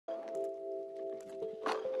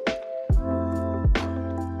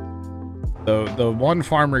The one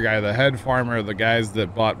farmer guy, the head farmer, the guys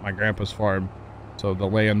that bought my grandpa's farm, so the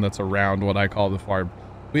land that's around what I call the farm,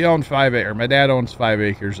 we own 5 acres. My dad owns 5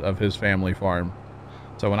 acres of his family farm.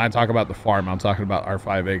 So when I talk about the farm, I'm talking about our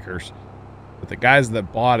 5 acres. But the guys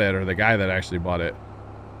that bought it, or the guy that actually bought it,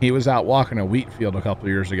 he was out walking a wheat field a couple of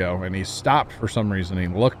years ago, and he stopped for some reason. He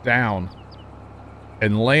looked down,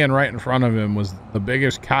 and laying right in front of him was the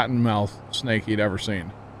biggest cottonmouth snake he'd ever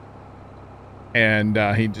seen. And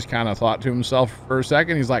he just kind of thought to himself for a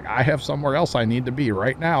second. He's like, I have somewhere else I need to be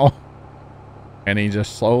right now. And he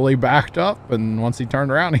just slowly backed up. And once he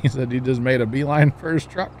turned around, he said he just made a beeline for his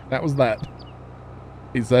truck. That was that.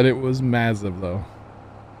 He said it was massive, though.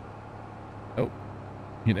 Oh,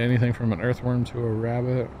 eat anything from an earthworm to a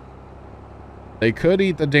rabbit. They could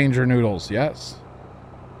eat the danger noodles, yes.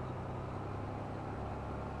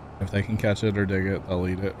 If they can catch it or dig it, they'll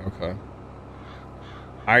eat it. Okay.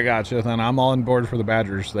 I gotcha. Then I'm all on board for the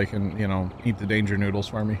badgers. They can, you know, eat the danger noodles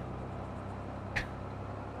for me.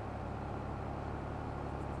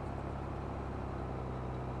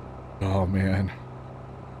 Oh, man.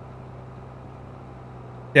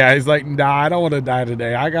 Yeah, he's like, nah, I don't want to die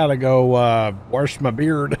today. I gotta go wash my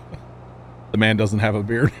beard. The man doesn't have a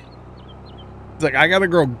beard. He's like, I gotta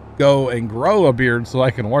go and grow a beard so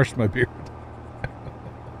I can wash my beard.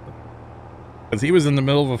 Because he was in the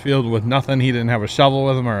middle of a field with nothing. He didn't have a shovel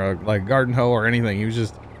with him or a garden hoe or anything. He was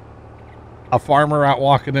just a farmer out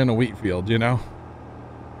walking in a wheat field, you know,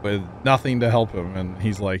 with nothing to help him. And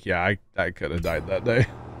he's like, yeah, I could have died that day.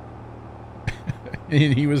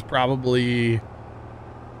 He was probably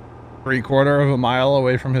 3/4 of a mile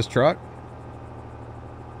away from his truck.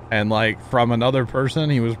 And like from another person,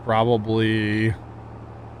 he was probably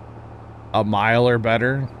a mile or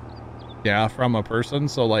better. Yeah, from a person.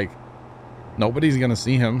 So like, nobody's gonna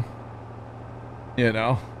see him, you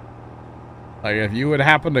know. Like if you would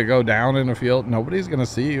happen to go down in a field, nobody's gonna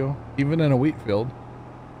see you, even in a wheat field.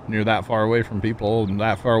 And you're that far away from people and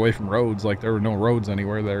that far away from roads. Like there were no roads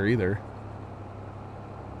anywhere there either.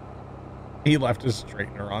 He left his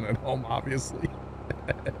straightener on at home, obviously.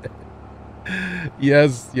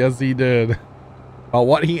 yes, he did. Well,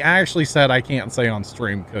 what he actually said, I can't say on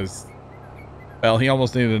stream because, well, he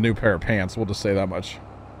almost needed a new pair of pants. We'll just say that much.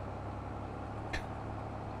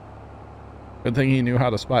 Good thing he knew how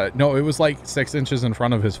to spot it. No, it was like 6 inches in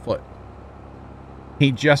front of his foot.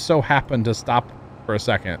 He just so happened to stop for a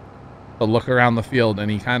second to look around the field, and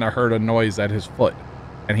he kind of heard a noise at his foot.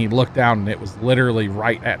 And he looked down, and it was literally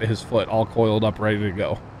right at his foot, all coiled up, ready to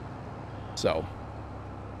go. So,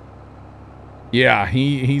 yeah,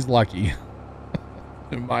 he's lucky.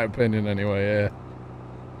 In my opinion, anyway,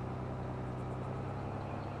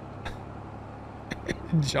 yeah.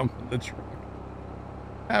 Jump in the truck.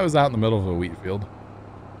 I was out in the middle of a wheat field.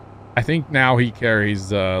 I think now he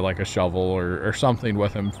carries like a shovel or something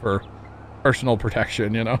with him for personal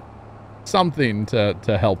protection, you know? Something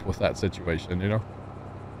to help with that situation, you know?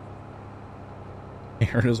 He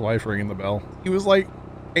heard his wife ringing the bell. He was like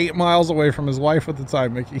 8 miles away from his wife at the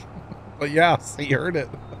time, Mickey. But yes, he heard it.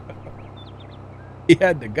 He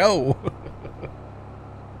had to go.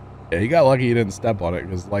 Yeah, he got lucky he didn't step on it,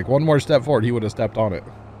 because like one more step forward, he would have stepped on it.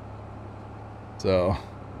 So,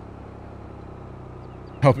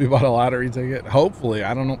 hope he bought a lottery ticket. Hopefully,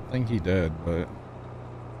 I don't think he did, but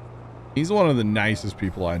he's one of the nicest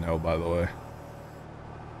people I know, by the way.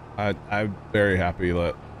 I'm very happy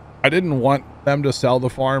that I didn't want them to sell the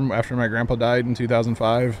farm after my grandpa died in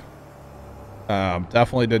 2005.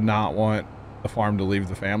 Definitely did not want the farm to leave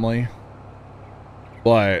the family,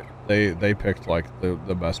 but they picked like the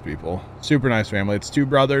best people. Super nice family. It's 2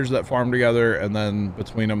 brothers that farm together, and then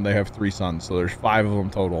between them they have 3 sons, so there's 5 of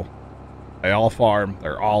them total. They all farm.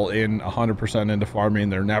 They're all in 100% into farming.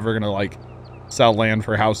 They're never gonna like sell land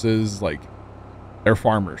for houses. Like, they're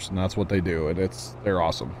farmers, and that's what they do, and they're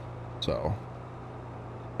awesome. So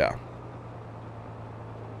yeah,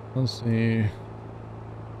 let's see.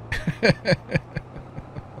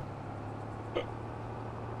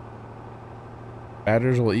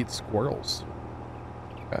 Badgers will eat squirrels.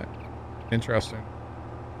 Okay. Interesting.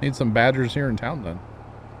 Need some badgers here in town then.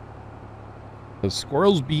 The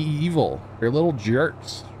squirrels be evil. They're little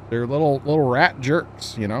jerks. They're little rat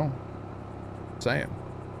jerks, you know? Saying.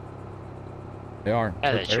 They are.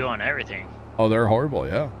 Yeah, they chew on everything. Oh, they're horrible,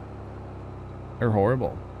 yeah. They're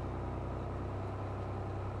horrible.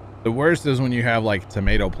 The worst is when you have like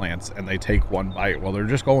tomato plants and they take one bite. Well, they're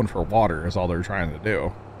just going for water is all they're trying to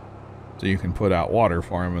do. So you can put out water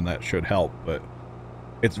for them and that should help, but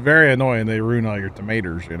it's very annoying. They ruin all your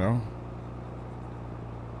tomatoes, you know?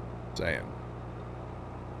 Saying.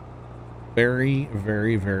 Very,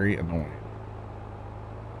 very, very annoying.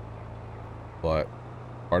 but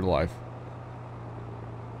part of life.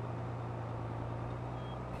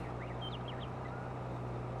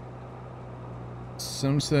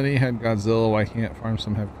 Sim City had Godzilla. Why can't Farm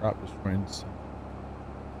Sim have crop destroying?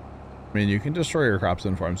 I mean, you can destroy your crops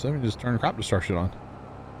in Farm Sim and just turn crop destruction on.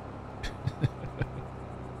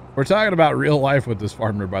 We're talking about real life with this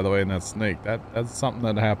farmer, by the way, and that snake. That's something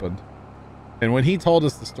that happened. And when he told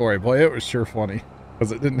us the story, boy, it was sure funny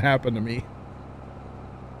because it didn't happen to me.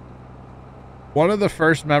 One of the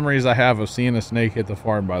first memories I have of seeing a snake hit the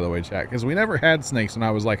farm, by the way, chat, because we never had snakes when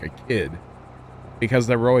I was like a kid because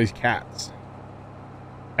there were always cats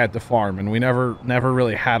at the farm, and we never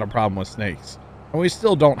really had a problem with snakes. And we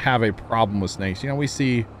still don't have a problem with snakes. You know, we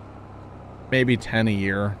see maybe 10 a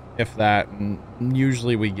year, if that, and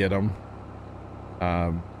usually we get them.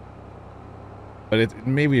 But it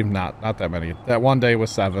maybe not that many. That one day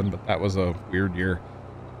was 7, but that was a weird year.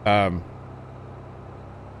 But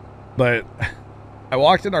I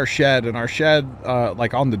walked in our shed, and our shed,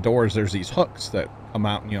 like on the doors, there's these hooks that come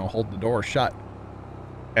out and, you know, hold the door shut.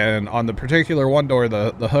 And on the particular one door,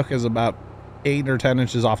 the hook is about 8 or 10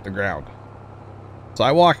 inches off the ground. So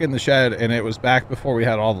I walk in the shed, and it was back before we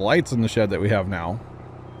had all the lights in the shed that we have now.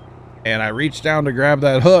 And I reached down to grab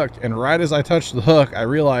that hook, and right as I touched the hook, I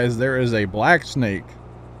realized there is a black snake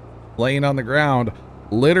laying on the ground,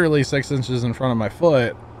 literally 6 inches in front of my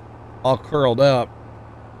foot, all curled up,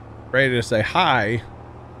 ready to say hi.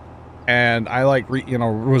 And I like, you know,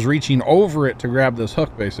 was reaching over it to grab this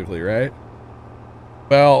hook, basically, right?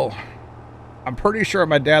 Well, I'm pretty sure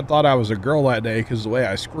my dad thought I was a girl that day because the way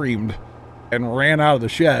I screamed and ran out of the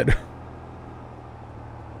shed.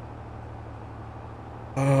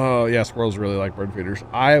 Oh, yeah, squirrels really like bird feeders.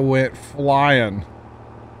 I went flying.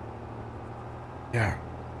 Yeah.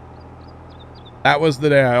 That was the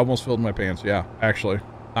day I almost filled my pants. Yeah, actually,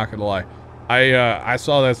 not gonna lie. I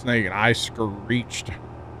saw that snake and I screeched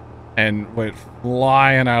and went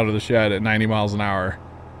flying out of the shed at 90 miles an hour.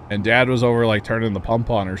 And Dad was over like turning the pump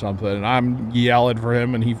on or something, and I'm yelling for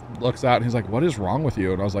him, and he looks out and he's like, "What is wrong with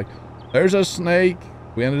you?" And I was like, "There's a snake."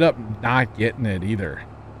 We ended up not getting it either,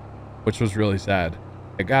 which was really sad.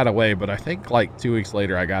 It got away, but I think like 2 weeks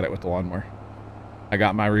later I got it with the lawnmower. I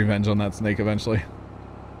got my revenge on that snake eventually.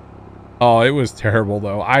 Oh, it was terrible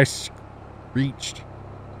though. I screeched.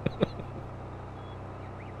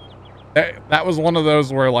 That was one of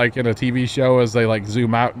those where like in a TV show, as they like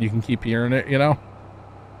zoom out and you can keep hearing it, you know?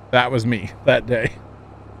 That was me that day.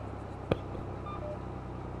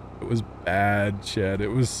 It was bad, Chad. It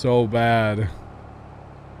was so bad.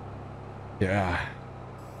 Yeah.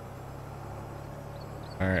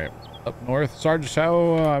 All right. Up north. Sergeant,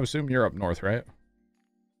 how, I assume you're up north, right?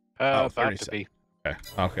 About to be. Okay.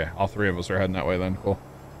 Okay. All 3 of us are heading that way then. Cool.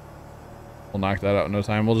 We'll knock that out in no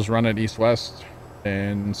time. We'll just run it east-west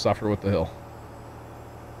and suffer with the hill.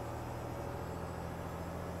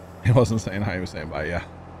 He wasn't saying hi, he was saying bye, yeah.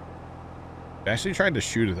 I actually tried to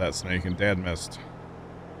shoot at that snake and Dad missed.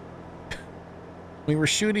 We were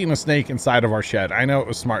shooting a snake inside of our shed. I know it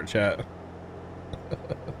was smart, chat.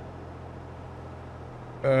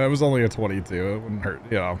 It was only a 22. It wouldn't hurt,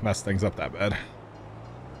 you know, mess things up that bad.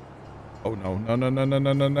 Oh no, no, no, no, no,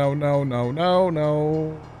 no, no, no, no, no, no,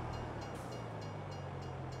 no.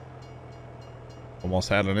 Almost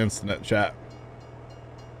had an incident, chat.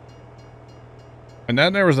 And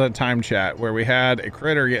then there was a time, chat, where we had a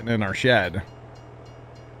critter getting in our shed.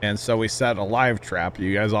 And so we set a live trap.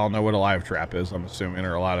 You guys all know what a live trap is, I'm assuming,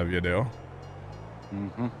 or a lot of you do.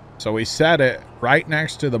 Mm-hmm. So we set it right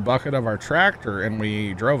next to the bucket of our tractor, and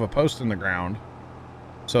we drove a post in the ground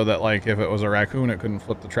so that, like, if it was a raccoon, it couldn't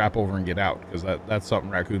flip the trap over and get out, because that's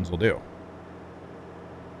something raccoons will do.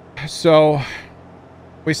 So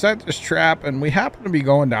we set this trap, and we happened to be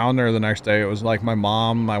going down there the next day. It was like my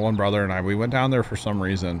mom, my one brother, and I. We went down there for some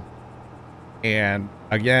reason. And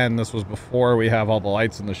again, this was before we have all the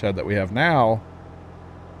lights in the shed that we have now.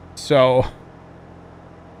 So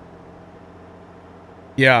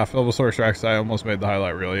yeah, Philbosaurus Rex, I almost made the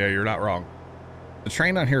highlight reel. Yeah, you're not wrong. The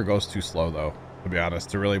train on here goes too slow, though, to be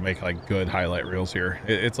honest, to really make like good highlight reels here.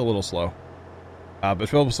 It's a little slow. But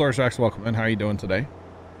Philbosaurus Rex, welcome in. How are you doing today?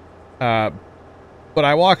 But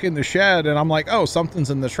I walk in the shed and I'm like, oh,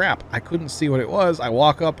 something's in the trap. I couldn't see what it was. I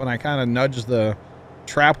walk up and I kind of nudge the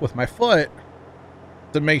trap with my foot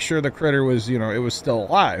to make sure the critter was, you know, it was still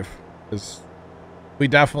alive. Because we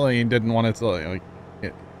definitely didn't want it to, like,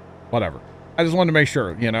 whatever. I just wanted to make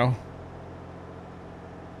sure, you know.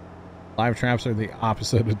 Live traps are the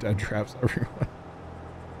opposite of dead traps, everyone.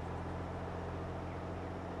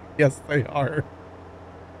 Yes, they are.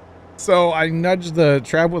 So I nudged the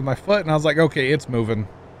trap with my foot and I was like, okay, it's moving.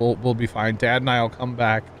 We'll be fine. Dad and I will come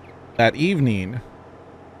back that evening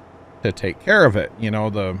to take care of it. You know,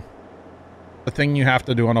 the thing you have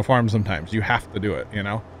to do on a farm sometimes. You have to do it, you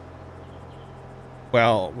know?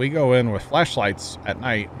 Well, we go in with flashlights at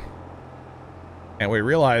night, and we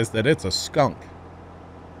realize that it's a skunk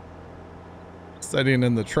sitting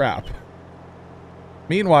in the trap.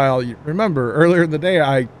 Meanwhile, you remember earlier in the day,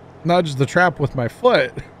 I nudged the trap with my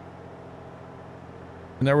foot,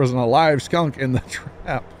 and there was an alive skunk in the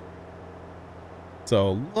trap.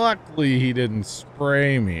 So luckily he didn't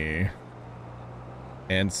spray me.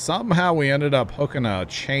 And somehow we ended up hooking a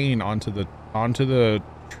chain onto the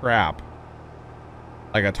trap,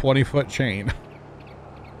 like a 20-foot chain.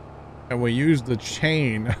 And we used the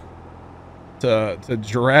chain to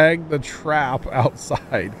drag the trap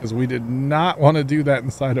outside, because we did not want to do that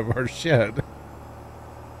inside of our shed.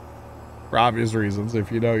 For obvious reasons, if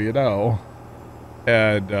you know, you know.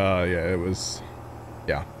 And yeah, it was,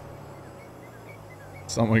 yeah.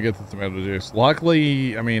 Someone get the tomato juice.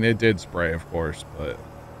 Luckily, I mean, it did spray, of course, but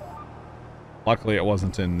luckily it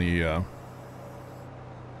wasn't in the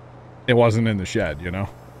shed, you know?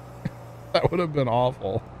 That would have been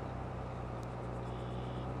awful.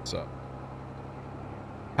 So,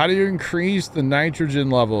 how do you increase the nitrogen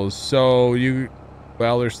levels? So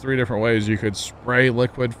well, there's 3 different ways. You could spray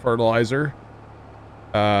liquid fertilizer.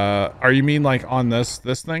 Are you mean like on this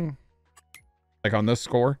thing? Like on this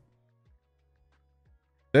score?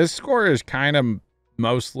 This score is kind of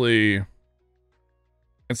mostly,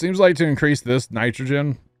 it seems like to increase this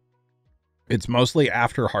nitrogen, it's mostly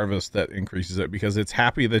after harvest that increases it, because it's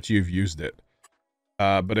happy that you've used it.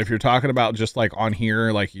 But if you're talking about just like on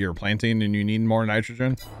here, like you're planting and you need more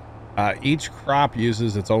nitrogen, each crop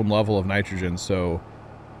uses its own level of nitrogen. So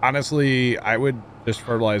honestly, I would just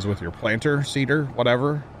fertilize with your planter, seeder,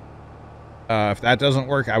 whatever. If that doesn't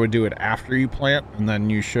work, I would do it after you plant, and then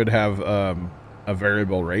you should have a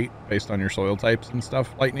variable rate based on your soil types and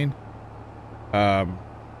stuff, lightning. But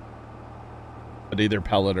either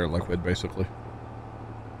pellet or liquid, basically.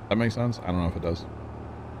 That makes sense? I don't know if it does.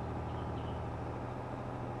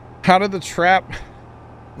 How did the trap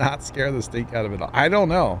not scare the stink out of it all? I don't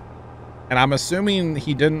know. And I'm assuming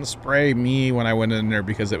he didn't spray me when I went in there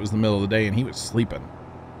because it was the middle of the day and he was sleeping.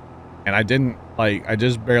 And I didn't, like, I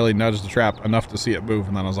just barely nudged the trap enough to see it move,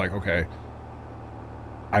 and then I was like, okay,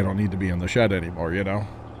 I don't need to be in the shed anymore, you know?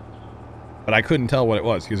 But I couldn't tell what it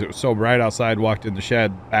was because it was so bright outside. Walked in the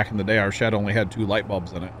shed. Back in the day, our shed only had 2 light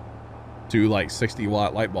bulbs in it. 2 like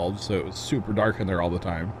 60-watt light bulbs, so it was super dark in there all the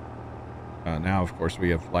time. Now, of course, we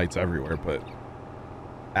have lights everywhere, but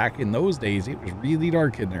back in those days, it was really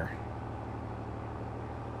dark in there.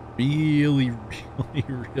 Really, really,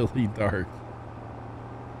 really dark.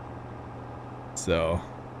 So,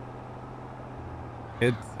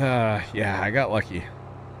 it's, yeah, I got lucky.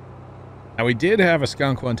 Now, we did have a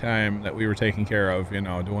skunk one time that we were taking care of, you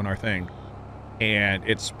know, doing our thing, and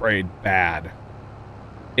it sprayed bad.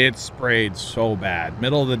 It sprayed so bad,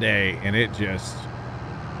 middle of the day, and it just,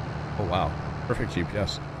 oh, wow. Perfect sheep,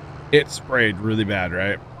 yes. It sprayed really bad,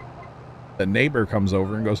 right? The neighbor comes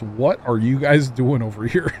over and goes, what are you guys doing over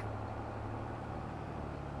here?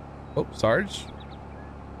 Oh, Sarge?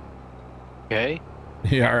 Okay.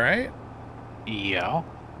 You all right? Yeah.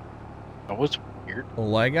 That was weird. A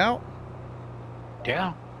leg out?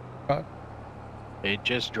 Yeah. It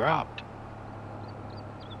just dropped.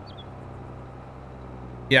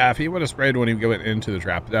 Yeah, if he would have sprayed when he went into the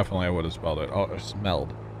trap, definitely I would have smelled it. Oh, it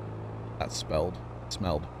smelled. Not spelled.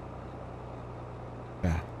 Smelled.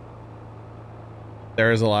 Yeah.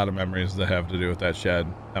 There is a lot of memories that have to do with that shed,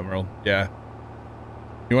 Emerald. Yeah.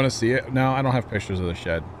 You want to see it? No, I don't have pictures of the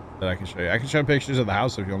shed that I can show you. I can show pictures of the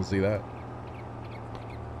house if you want to see that.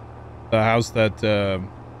 The house that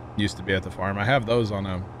used to be at the farm. I have those on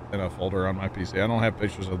in a folder on my PC. I don't have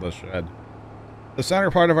pictures of the shed. The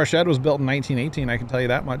center part of our shed was built in 1918. I can tell you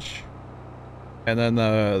that much. And then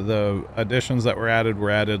the additions that were added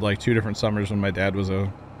like 2 different summers when my dad was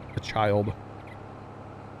a child.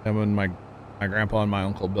 And when my grandpa and my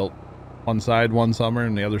uncle built one side one summer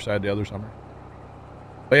and the other side the other summer.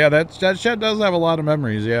 But yeah, that shed does have a lot of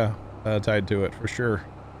memories, yeah, tied to it for sure.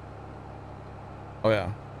 Oh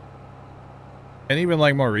yeah. And even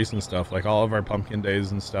like more recent stuff, like all of our pumpkin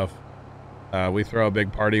days and stuff. We throw a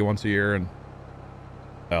big party once a year, and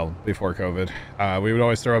well, before COVID, we would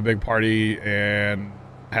always throw a big party and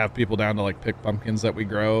have people down to like pick pumpkins that we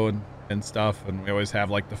grow and stuff. And we always have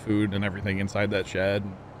like the food and everything inside that shed.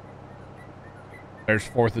 There's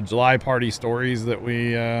 4th of July party stories that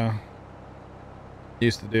we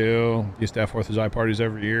used to do. Used to have 4th of July parties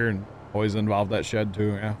every year and always involved that shed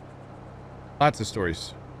too. Yeah, lots of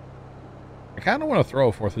stories. I kind of want to throw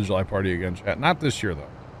a 4th of July party again, chat. Not this year though.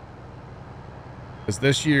 Because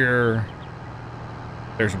this year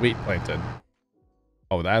there's wheat planted.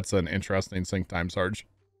 Oh, that's an interesting sync time, Sarge.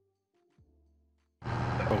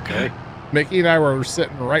 Okay. Mickey and I were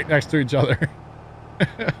sitting right next to each other.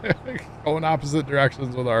 Going opposite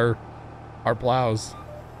directions with our plows.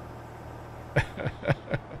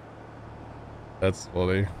 That's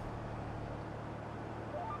funny.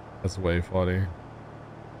 That's way funny.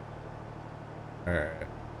 Alright.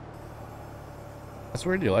 That's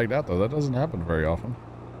weird you like that, though. That doesn't happen very often.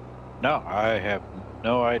 No, I have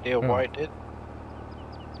no idea why it did.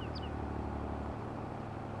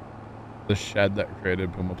 The shed that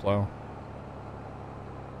created Puma Plow.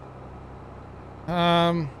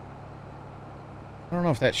 I don't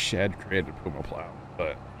know if that shed created Puma Plow,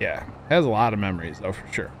 but yeah, it has a lot of memories, though, for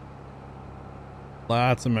sure.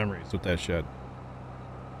 Lots of memories with that shed.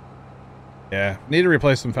 Yeah, need to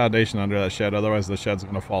replace some foundation under that shed, otherwise the shed's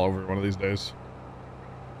gonna fall over one of these days.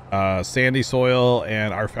 Sandy soil,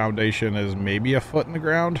 and our foundation is maybe a foot in the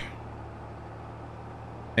ground.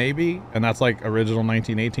 Maybe, and that's like original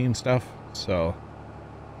 1918 stuff, so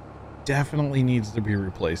definitely needs to be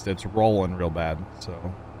replaced. It's rolling real bad, so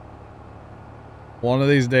one of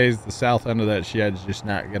these days the south end of that shed's just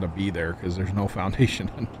not gonna be there because there's no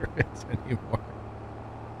foundation under it anymore.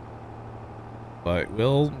 But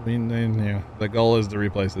yeah, the goal is to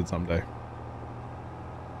replace it someday.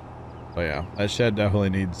 But yeah, that shed definitely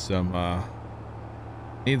needs some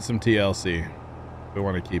TLC. We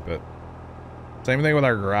want to keep it. Same thing with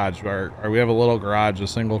our garage. We have a little garage, a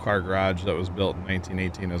single car garage that was built in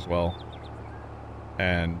 1918 as well.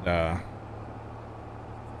 And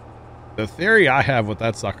the theory I have with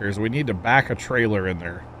that sucker is we need to back a trailer in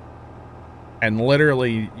there and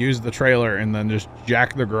literally use the trailer and then just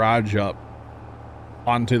jack the garage up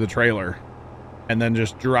onto the trailer and then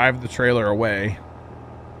just drive the trailer away,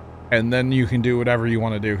 and then you can do whatever you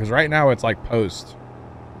want to do, because right now it's like posts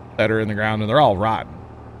that are in the ground and they're all rotten,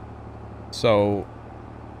 so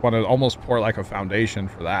want to almost pour like a foundation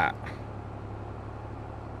for that.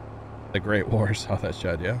 The Great War saw that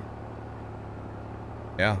shed.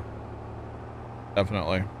 Yeah,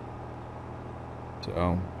 definitely.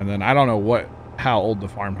 So, and then I don't know how old the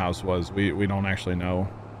farmhouse was. We don't actually know.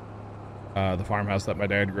 The farmhouse that my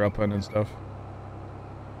dad grew up in and stuff.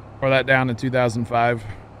 Tore that down in 2005.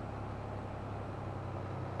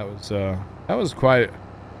 That was quite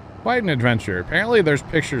an adventure. Apparently there's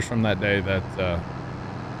pictures from that day that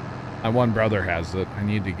my one brother has that I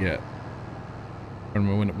need to get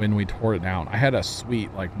when we tore it down. I had a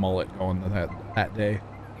sweet like mullet going to that day.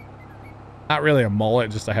 Not really a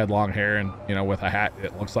mullet, just I had long hair, and you know, with a hat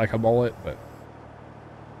it looks like a mullet, but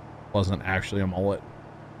wasn't actually a mullet.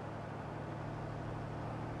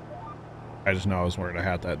 I just know I was wearing a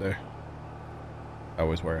hat that day. I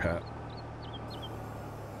always wear a hat.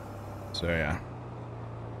 So yeah.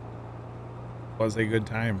 Was a good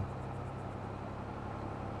time.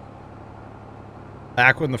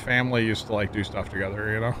 Back when the family used to like do stuff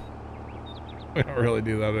together, you know? We don't really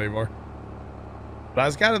do that anymore. But I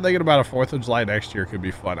was kind of thinking about a 4th of July next year could be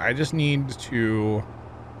fun. I just need to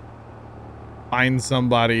find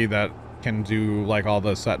somebody that can do like all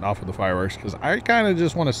the setting off of the fireworks, because I kind of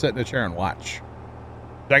just want to sit in a chair and watch.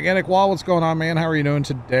 Gigantic Wall, what's going on, man? How are you doing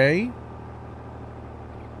today?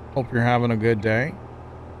 Hope you're having a good day.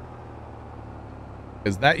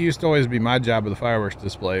 Because that used to always be my job of the fireworks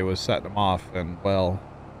display, was setting them off, and well,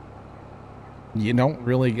 you don't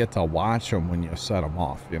really get to watch them when you set them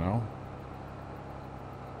off, you know?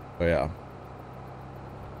 But yeah.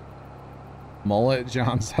 Mullet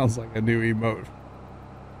John sounds like a new emote.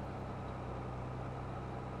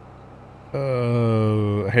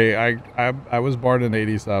 Hey, I was born in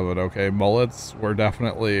 87, okay? Mullets were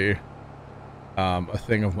definitely a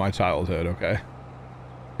thing of my childhood, okay?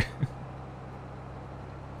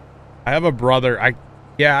 I have a brother, I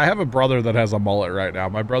have a brother that has a mullet right now.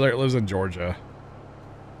 My brother lives in Georgia.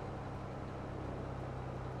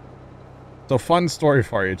 So fun story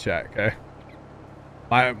for you, chat, okay?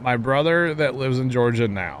 My brother that lives in Georgia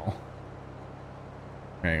now.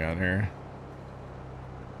 Hang on here.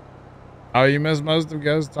 Oh, you missed most of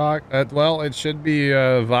Ghost Talk? Well, it should be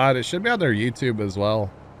VOD. It should be on their YouTube as well.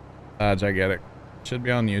 Gigantic. It should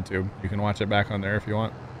be on YouTube. You can watch it back on there if you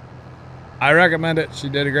want. I recommend it. She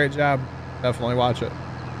did a great job. Definitely watch it.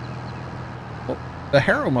 Well, the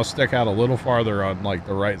harrow must stick out a little farther on like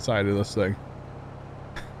the right side of this thing.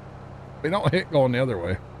 We don't hit going the other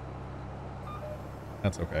way.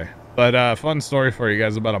 That's okay. But fun story for you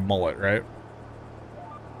guys about a mullet, right?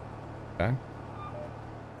 Okay.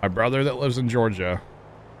 My brother that lives in Georgia,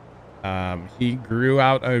 he grew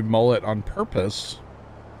out a mullet on purpose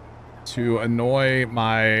to annoy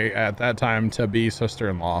my, at that time, to-be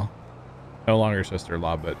sister-in-law. No longer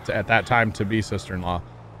sister-in-law, but at that time to-be sister-in-law.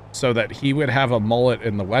 So that he would have a mullet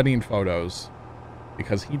in the wedding photos.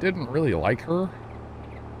 Because he didn't really like her.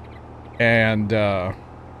 And,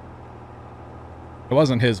 it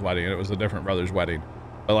wasn't his wedding. It was a different brother's wedding.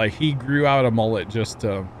 But, like, he grew out a mullet just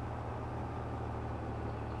to...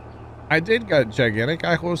 I did get gigantic.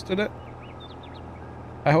 I hosted it.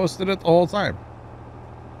 I hosted it the whole time.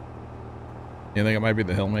 You think it might be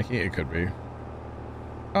the hill, Mickey? It could be.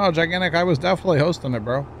 Oh, gigantic. I was definitely hosting it,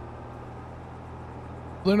 bro.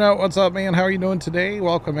 Blue Note, what's up, man? How are you doing today?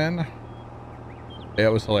 Welcome in. Yeah,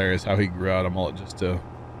 it was hilarious how he grew out a mullet just to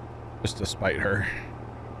spite her.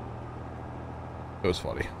 It was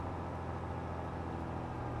funny.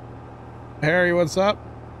 Harry, what's up?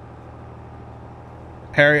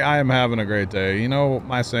 Harry, I am having a great day. You know,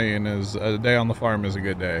 my saying is a day on the farm is a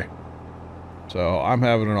good day. So I'm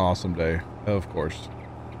having an awesome day, of course.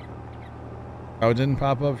 Oh, it didn't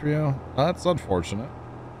pop up for you? That's unfortunate.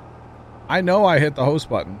 I know I hit the host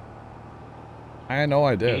button. I know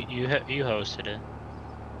I did. You hosted it.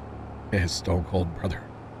 His stone cold brother.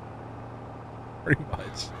 Pretty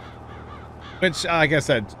much. Which, like I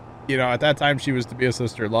said, you know, at that time she was to be a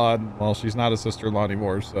sister-in-law. Well, she's not a sister-in-law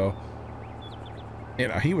anymore, so... You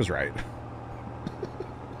know, he was right.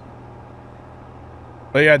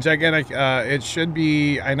 But yeah, gigantic, it should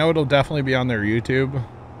be... I know it'll definitely be on their YouTube.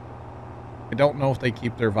 I don't know if they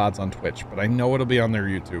keep their VODs on Twitch, but I know it'll be on their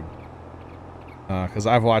YouTube. Because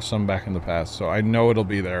I've watched some back in the past, so I know it'll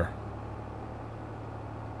be there.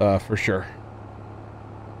 For sure.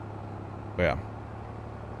 But yeah.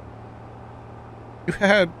 You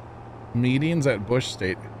had meetings at Bush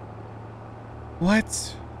State.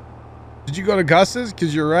 What? Did you go to Gus's?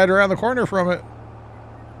 Because you're right around the corner from it.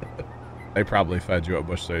 They probably fed you at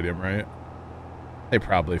Bush Stadium, right? They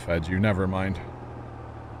probably fed you. Never mind.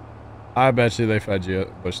 I bet you they fed you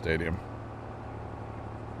at Bush Stadium.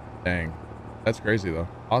 Dang. That's crazy, though.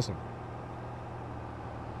 Awesome.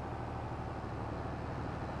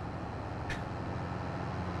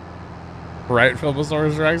 Right,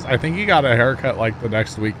 Philbosaurus Rex? I think he got a haircut, like, the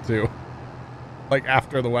next week, too. Like,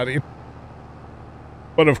 after the wedding.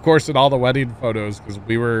 But, of course, in all the wedding photos, because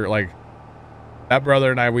we were, like... That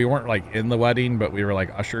brother and I, we weren't, like, in the wedding, but we were,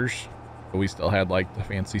 like, ushers. But we still had, like, the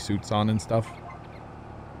fancy suits on and stuff.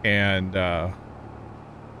 And,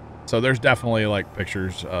 so there's definitely, like,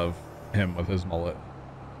 pictures of him with his mullet.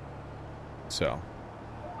 So.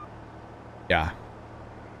 Yeah.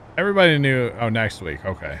 Everybody knew... Oh, next week.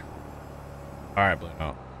 Okay. Alright, Blue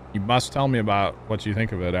Note. You must tell me about what you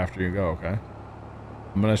think of it after you go, okay?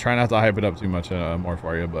 I'm gonna try not to hype it up too much more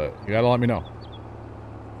for you, but you gotta let me know.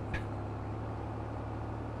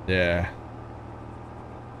 Yeah.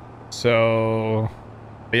 So...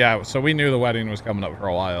 Yeah, so we knew the wedding was coming up for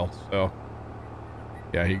a while, so...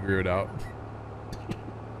 Yeah, he grew it out.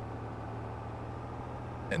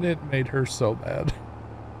 And it made her so bad.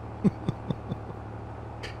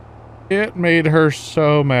 It made her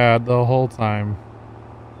so mad the whole time.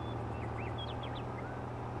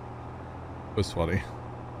 It was funny.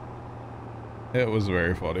 It was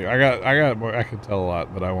very funny. I got more. I could tell a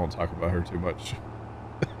lot, but I won't talk about her too much.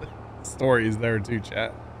 Stories there too,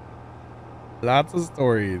 chat. Lots of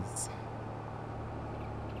stories.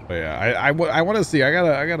 But yeah, I want to see.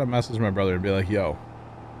 I gotta message my brother and be like, yo.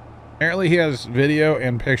 Apparently he has video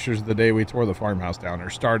and pictures the day we tore the farmhouse down, or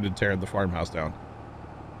started tearing the farmhouse down.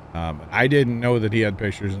 I didn't know that he had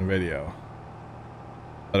pictures and video,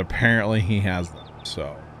 but apparently he has them.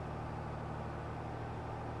 So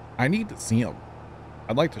I need to see them.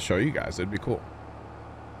 I'd like to show you guys. It'd be cool.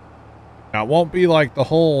 Now it won't be like the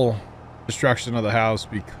whole destruction of the house,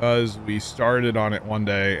 because we started on it one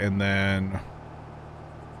day and then,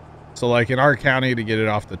 so like in our county, to get it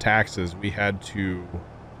off the taxes, we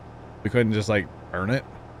couldn't just like burn it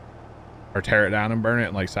or tear it down and burn it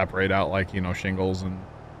and like separate out, like, you know, shingles and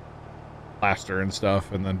plaster and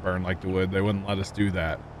stuff and then burn like the wood. They wouldn't let us do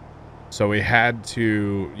that. So we had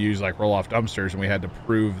to use like roll off dumpsters, and we had to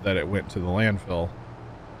prove that it went to the landfill,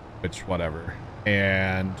 which whatever.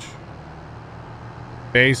 And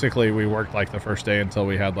basically we worked like the first day until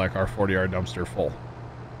we had like our 40-yard dumpster full.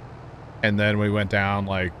 And then we went down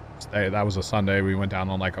like, that was a Sunday. We went down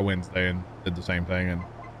on like a Wednesday and did the same thing. And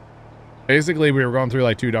basically we were going through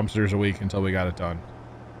like 2 dumpsters a week until we got it done.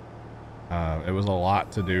 It was a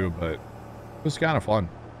lot to do, but it was kind of fun.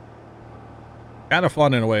 Kind of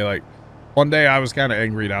fun in a way. Like one day I was kind of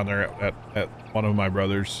angry down there at one of my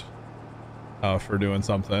brothers for doing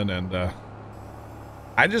something, and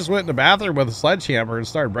I just went in the bathroom with a sledgehammer and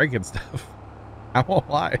started breaking stuff. I won't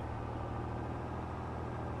lie.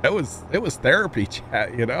 It was therapy,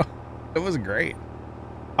 chat, you know? It was great.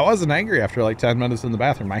 I wasn't angry after like 10 minutes in the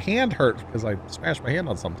bathroom. My hand hurt because I smashed my hand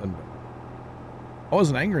on something, but I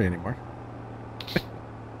wasn't angry anymore.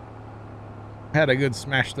 I had a good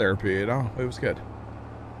smash therapy, you know? It was good.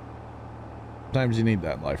 Sometimes you need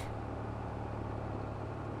that in life.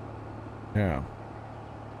 Yeah.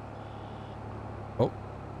 Oh.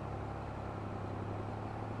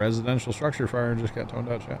 Residential structure fire just got toned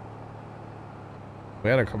out, chat. We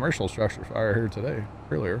had a commercial structure fire here today,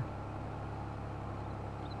 earlier.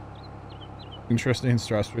 Interesting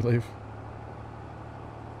stress relief.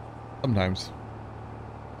 Sometimes.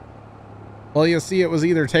 Well, you see, it was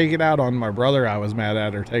either taken out on my brother I was mad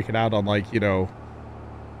at, or taken out on, like, you know,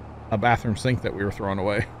 a bathroom sink that we were throwing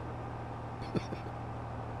away.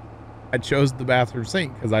 I chose the bathroom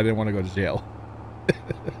sink because I didn't want to go to jail.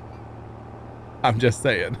 I'm just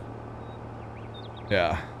saying.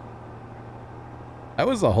 Yeah. That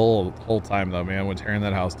was the whole time though, man, when tearing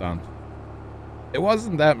that house down. It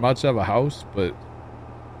wasn't that much of a house, but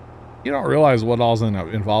you don't realize what all's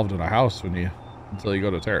involved in a house until you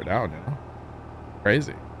go to tear it down, you know?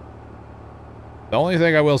 Crazy. The only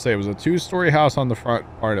thing I will say, it was a 2-story house on the front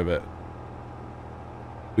part of it.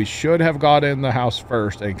 We should have got in the house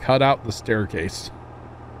first and cut out the staircase.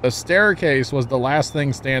 The staircase was the last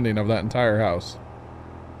thing standing of that entire house.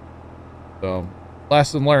 So,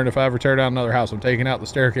 lesson learned, if I ever tear down another house, I'm taking out the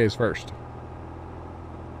staircase first.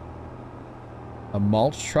 A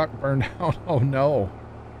mulch truck burned down? Oh no.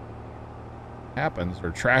 Happens.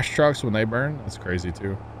 Or trash trucks when they burn? That's crazy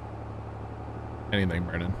too. Anything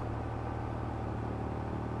burning.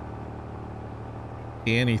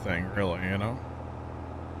 Anything really, you know?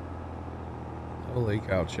 Holy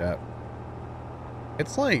cow, chat.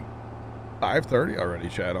 It's like 5:30 already,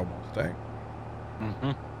 chat, almost, dang.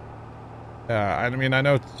 Mm-hmm. Yeah, I mean, I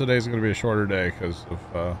know today's going to be a shorter day because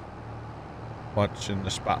of much in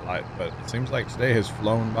the spotlight, but it seems like today has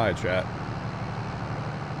flown by, chat.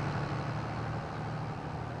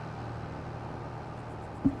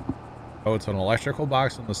 Oh, it's an electrical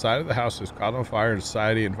box on the side of the house is caught on fire, and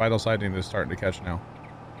society and vital sighting is starting to catch now.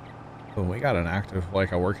 So we got an active,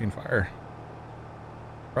 like a working fire.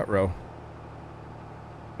 Front row.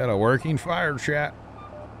 Got a working fire, chat.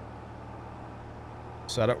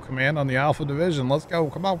 Set up command on the Alpha Division. Let's go.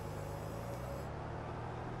 Come on.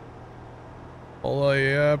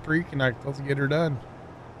 Fully pre-connect. Let's get her done.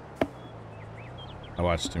 I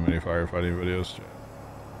watched too many firefighting videos, chat.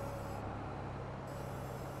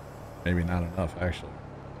 Maybe not enough, actually.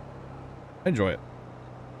 Enjoy it.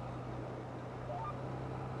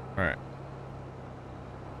 Alright.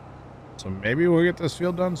 So maybe we'll get this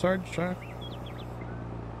field done, Sarge?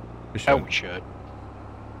 We should. We should.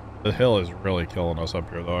 The hill is really killing us up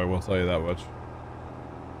here, though. I will tell you that much.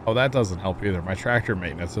 Oh, that doesn't help either. My tractor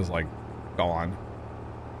maintenance is, like, gone.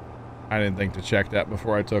 I didn't think to check that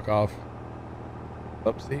before I took off.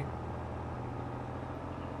 Oopsie.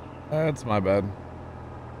 That's my bad.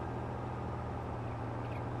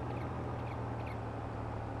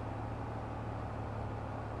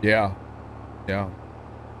 Yeah. Yeah.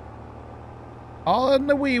 All in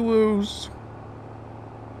the wee-woos.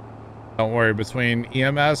 Don't worry, between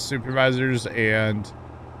EMS, supervisors, and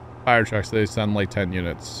fire trucks, they send like 10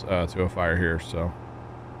 units to a fire here, so.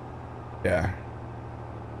 Yeah.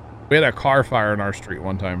 We had a car fire in our street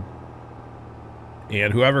one time.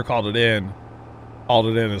 And whoever called it in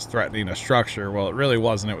as threatening a structure. Well, it really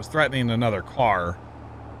wasn't. It was threatening another car.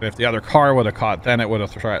 And if the other car would have caught, then it would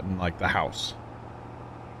have threatened, like, the house.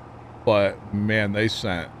 But, man, they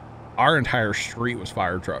sent... Our entire street was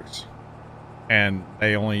fire trucks. And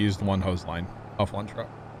they only used one hose line off one truck.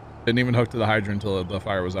 Didn't even hook to the hydrant until the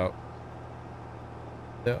fire was out.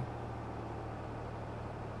 Yeah.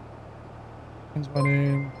 Things went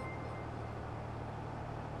in.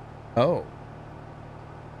 Oh.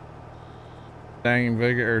 Dang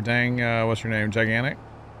Vigor, or dang, what's your name? Gigantic?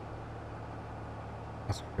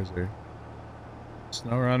 That's crazy.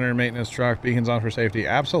 Snow runner, maintenance truck, beacons on for safety.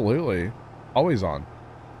 Absolutely. Always on.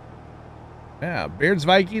 Yeah, Beards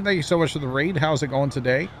Viking, thank you so much for the raid. How's it going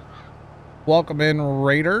today? Welcome in,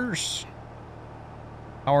 Raiders.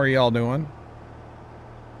 How are y'all doing?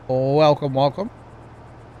 Welcome, welcome.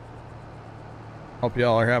 Hope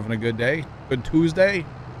y'all are having a good day. Good Tuesday.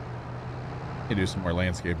 I do some more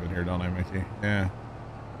landscaping here, don't I, Mickey? Yeah.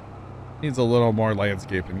 Needs a little more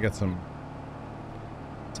landscaping. Get some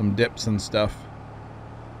dips and stuff.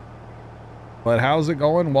 But how's it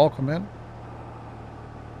going? Welcome in.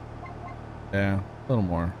 Yeah, a little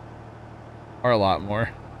more. Or a lot more.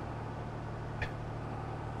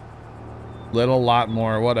 Little lot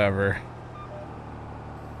more, whatever.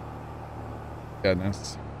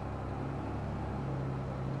 Goodness.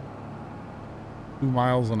 2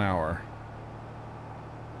 miles an hour.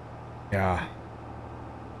 Yeah.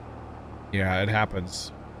 Yeah, it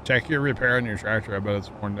happens. Check your repair on your tractor. I bet it's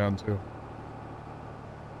worn down too.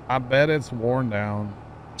 I bet it's worn down.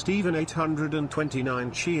 Steven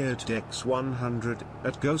 829 cheered Dex 100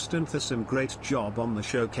 at Ghost and Thism. Great job on the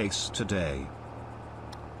showcase today.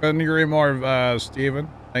 Couldn't agree more, Steven.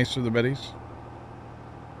 Thanks for the biddies.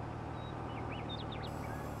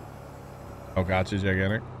 Oh, gotcha,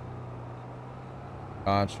 gigantic.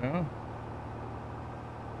 Gotcha.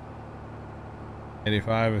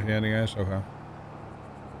 85 if you had any guys. Okay.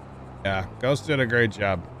 Yeah, Ghost did a great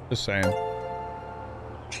job. Just saying.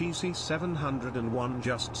 Cheesy 701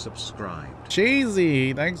 just subscribed.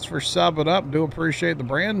 Cheesy, thanks for subbing up. Do appreciate the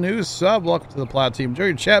brand new sub. Welcome to the Plow team. Enjoy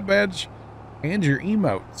your chat badge and your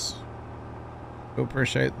emotes. Do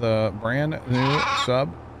appreciate the brand new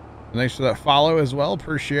sub. And thanks for that follow as well.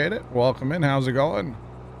 Appreciate it. Welcome in. How's it going?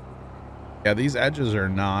 Yeah, these edges are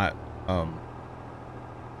not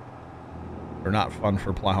they're not fun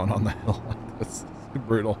for plowing on the hill like this. It's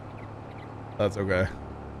brutal. That's okay.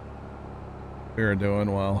 We're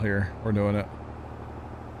doing well here. We're doing it.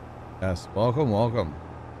 Yes. Welcome, welcome.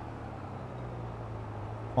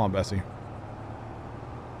 Come on, Bessie.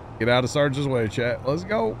 Get out of Sarge's way, chat. Let's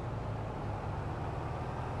go.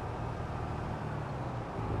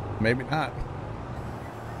 Maybe not.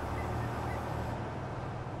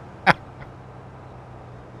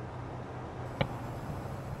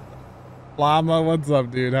 Llama, what's up,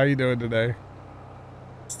 dude? How you doing today?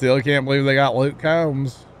 Still can't believe they got Luke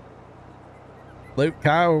Combs. Luke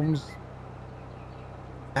Combs.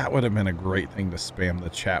 That would have been a great thing to spam the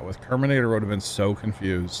chat with. Terminator would have been so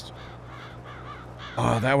confused.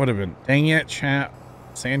 Oh, that would have been... Dang it, chat.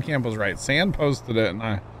 Sandcamp was right. Sand posted it, and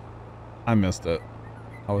I missed it.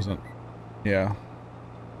 I wasn't... Yeah.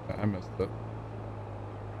 I missed it.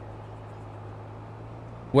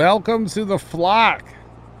 Welcome to the flock.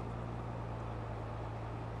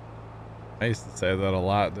 I used to say that a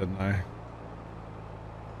lot, didn't I?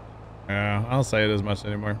 Yeah, I don't say it as much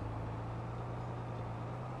anymore.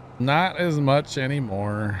 Not as much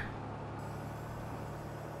anymore.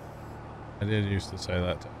 I did used to say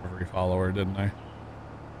that to every follower, didn't I?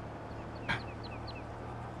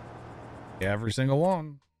 Yeah, every single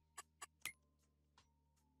one.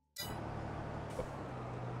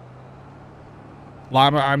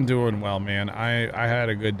 Llama, I'm doing well, man. I had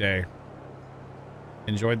a good day.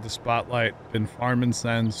 Enjoyed the spotlight. Been farming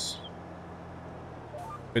since.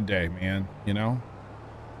 Good day, man. You know?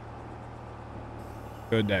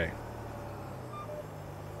 Good day.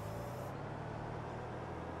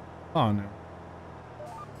 Oh, no.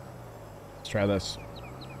 Let's try this.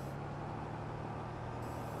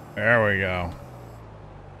 There we go.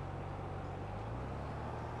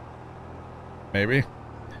 Maybe.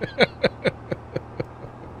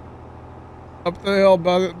 Up the hill,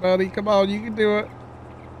 buddy. Come on, you can do it.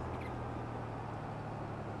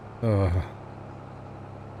 Ugh.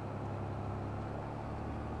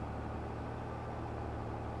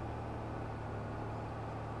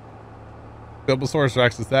 Double source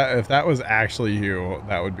Rex, if that was actually you,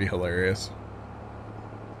 that would be hilarious.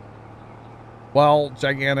 Well,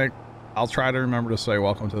 gigantic, I'll try to remember to say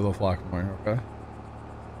welcome to the flock more, okay?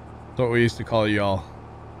 That's what we used to call y'all,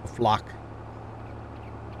 the flock.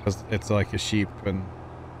 Because it's like a sheep and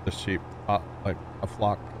the sheep, like a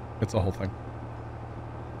flock. It's a whole thing.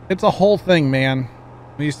 It's a whole thing, man.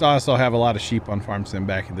 We used to also have a lot of sheep on Farm Sim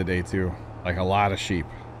back in the day too. Like a lot of sheep.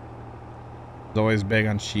 It's always big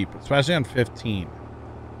on sheep, especially on 15.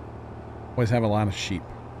 Always have a lot of sheep.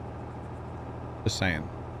 Just saying.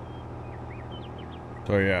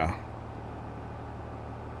 So yeah.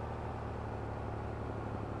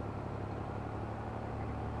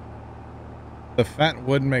 The Fent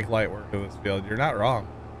would make light work of this field. You're not wrong.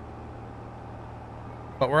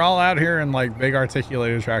 But we're all out here in like big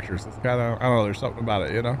articulated tractors. It's kind of, I don't know, there's something about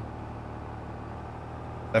it, you know?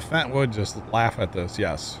 The Fent would just laugh at this,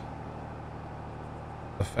 yes.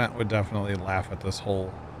 The Fent would definitely laugh at this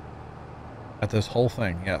whole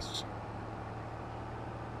thing, yes.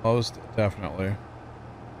 Most definitely.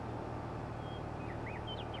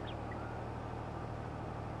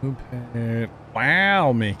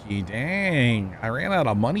 Wow, Mickey, dang. I ran out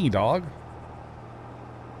of money, dog.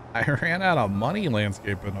 I ran out of money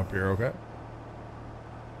landscaping up here, okay?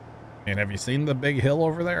 And have you seen the big hill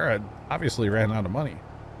over there? I obviously ran out of money.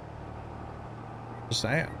 Just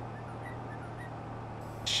saying.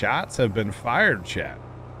 Shots have been fired, chat.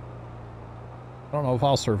 I don't know if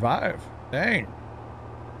I'll survive. Dang.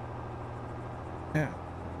 Yeah.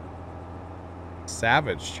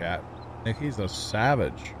 Savage, chat. Nikki's a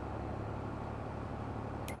savage.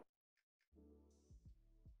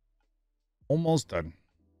 Almost done.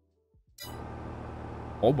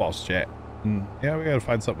 Almost, chat. Yeah, we gotta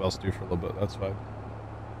find something else to do for a little bit. That's fine.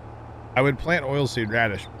 I would plant oilseed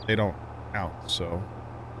radish, but they don't count, so.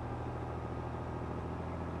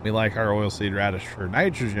 We like our oilseed radish for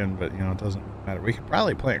nitrogen, but, you know, it doesn't matter. We could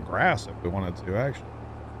probably plant grass if we wanted to, actually.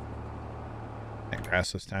 Plant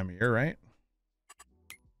grass this time of year, right?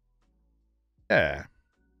 Yeah.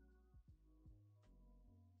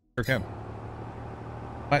 Sure can.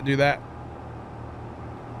 Might do that.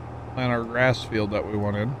 Plant our grass field that we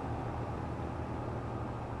wanted.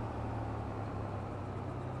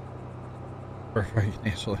 Or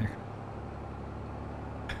financial.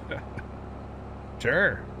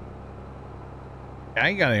 Sure. I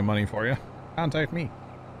ain't got any money for you. Contact me.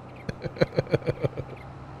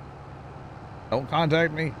 Don't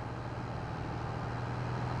contact me.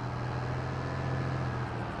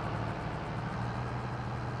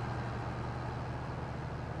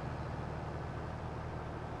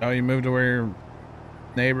 Oh, you moved to where your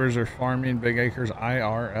neighbors are farming big acres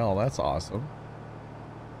IRL. That's awesome.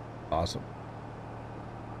 Awesome.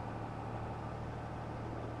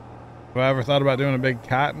 Have I ever thought about doing a big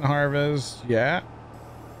cotton harvest? Yeah.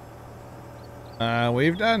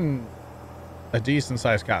 We've done a decent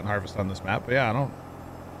sized cotton harvest on this map, but yeah, I don't.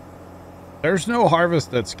 There's no harvest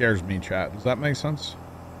that scares me, chat. Does that make sense?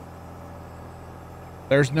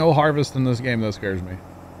 There's no harvest in this game that scares me.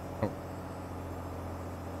 Oh.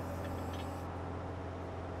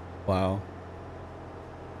 Wow.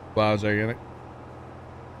 Wow, gigantic.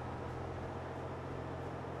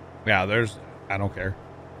 Yeah, I don't care.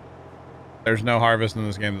 There's no harvest in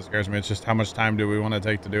this game that scares me. It's just how much time do we want to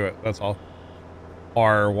take to do it? That's all.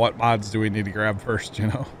 Or what mods do we need to grab first, you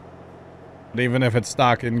know? But even if it's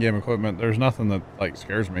stock in-game equipment, there's nothing that, like,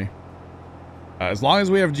 scares me. As long as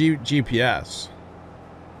we have GPS.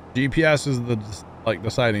 GPS is the, like,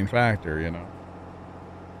 deciding factor, you know?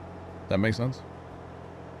 Does that make sense?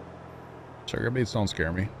 Sugar beets don't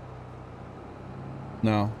scare me.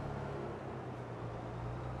 No.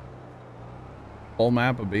 Full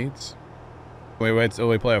map of beets? Can we wait till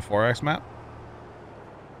we play a 4X map?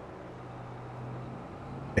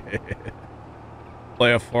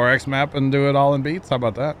 Play a 4X map and do it all in beats? How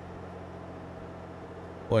about that?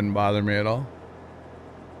 Wouldn't bother me at all.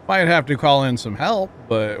 Might have to call in some help,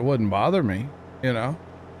 but it wouldn't bother me, you know?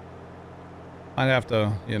 I'd have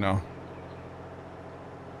to, you know,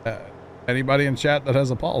 anybody in chat that has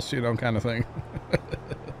a pulse, you know, kind of thing.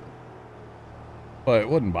 But it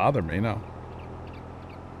wouldn't bother me, no.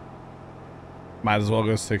 Might as well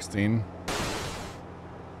go 16.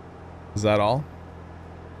 Is that all?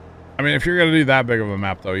 I mean, if you're going to do that big of a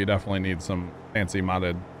map, though, you definitely need some fancy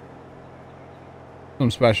modded, some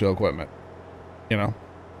special equipment, you know?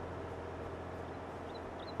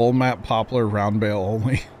 Full map poplar round bale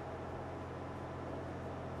only.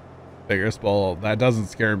 Biggest bowl. That doesn't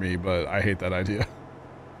scare me, but I hate that idea.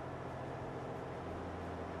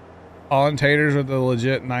 All in taters with the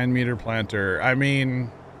legit 9-meter planter. I mean,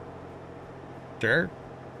 sure.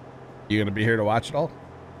 You going to be here to watch it all?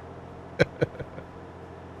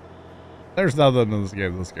 There's nothing in this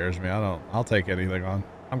game that scares me. I'll take anything on.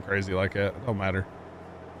 I'm crazy like it. It don't matter.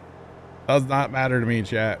 Does not matter to me,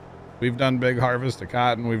 chat. We've done big harvest of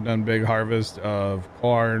cotton. We've done big harvest of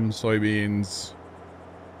corn, soybeans.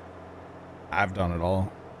 I've done it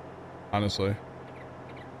all, honestly.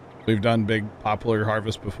 We've done big poplar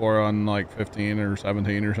harvest before on like 15 or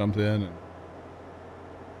 17 or something. And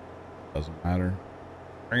doesn't matter.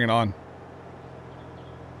 Bring it on.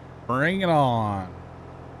 Bring it on.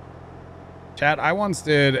 Chat, I once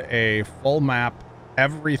did a full map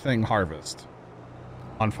everything harvest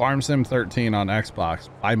on Farm Sim 13 on Xbox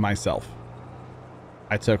by myself.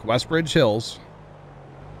 I took Westbridge Hills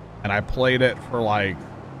and I played it for like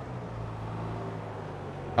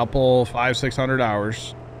a couple 500-600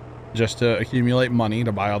 hours just to accumulate money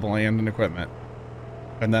to buy all the land and equipment.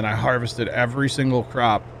 And then I harvested every single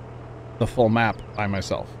crop, the full map by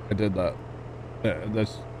myself. I did that.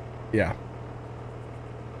 Yeah.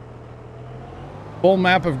 Full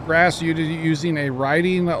map of grass using a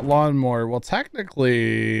riding lawnmower. Well,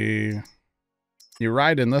 technically, you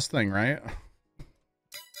ride in this thing, right?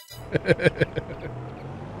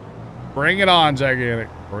 Bring it on, gigantic.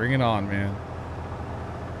 Bring it on, man.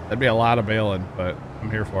 That'd be a lot of baling, but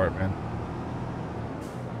I'm here for it, man.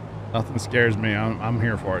 Nothing scares me. I'm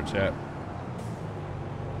here for it, chat.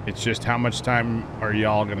 It's just how much time are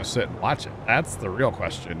y'all gonna sit and watch it? That's the real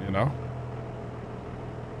question, you know?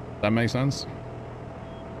 Does that make sense?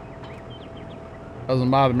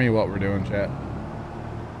 Doesn't bother me what we're doing, chat.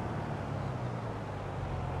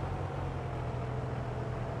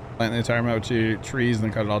 Plant the entire amount of trees and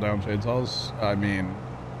then cut it all down chainsaws. I mean,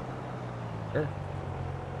 sure.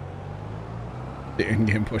 The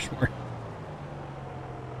in-game push more.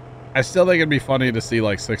 I still think it'd be funny to see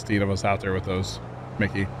like 16 of us out there with those,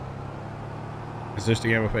 Mickey. It's just a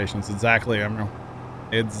game of patience. Exactly, Emerald.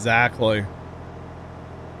 Exactly.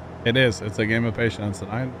 It is. It's a game of patience,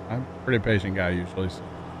 and I'm a pretty patient guy usually. So.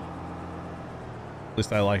 At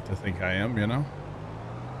least I like to think I am, you know?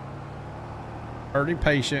 Pretty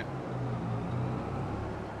patient.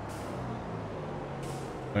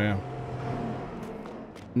 So, yeah.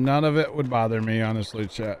 None of it would bother me, honestly,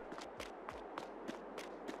 chat.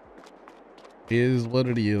 Is what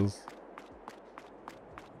it is.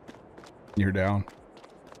 You're down.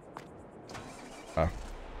 Oh.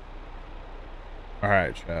 All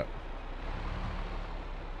right, chat.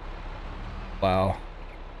 Wow.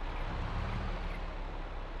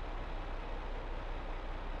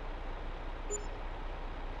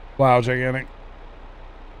 Wow, gigantic.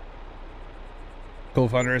 Cool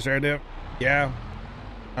fundraiser idea. Yeah.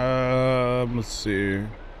 Let's see.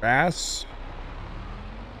 Grass.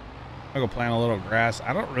 I'll go plant a little grass.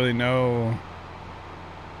 I don't really know.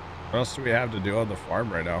 What else do we have to do on the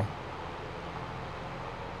farm right now?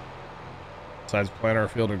 Besides plant our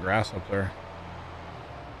field of grass up there.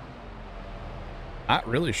 Not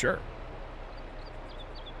really sure.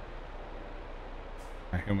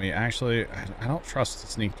 Can we actually... I don't trust to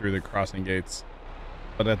sneak through the crossing gates.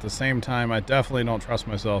 But at the same time, I definitely don't trust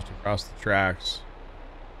myself to cross the tracks.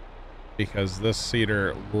 Because this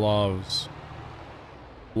cedar loves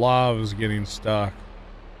getting stuck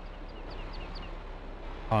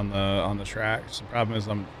on the tracks. The problem is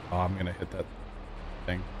I'm gonna hit that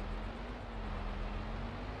thing.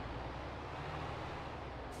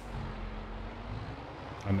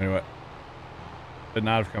 I knew it. Did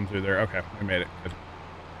not have come through there. Okay, we made it.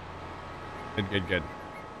 Good.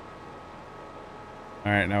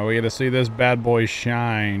 All right, now we get to see this bad boy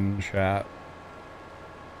shine, chat.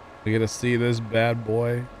 We get to see this bad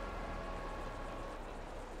boy.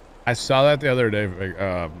 I saw that the other day.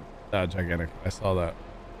 Gigantic. I saw that.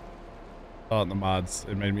 Saw it in the mods.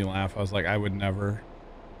 It made me laugh. I was like, I would never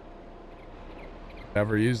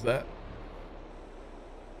use that.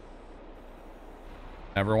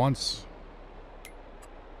 Never once.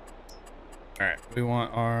 All right, we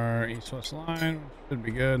want our east-west line. Should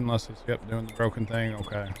be good unless it's doing the broken thing.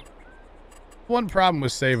 Okay. One problem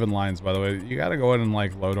with saving lines, by the way, you got to go in and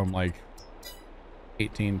like load them like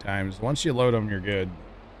 18 times. Once you load them, you're good.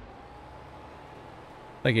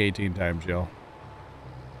 Like 18 times, Jill.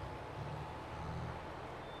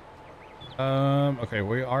 Okay,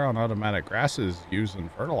 we are on automatic. Grass is using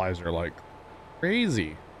fertilizer like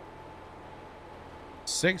crazy.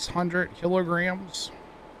 600 kilograms.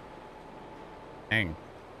 Dang.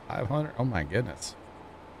 500. Oh my goodness.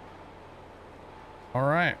 All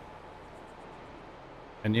right.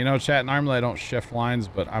 And you know, chat, normally I don't shift lines,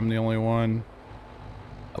 but I'm the only one.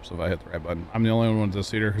 Helps if I hit the right button. I'm the only one with this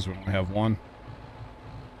seeder because we only have one.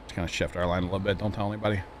 Just kind of shift our line a little bit. Don't tell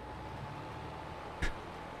anybody.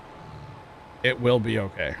 It will be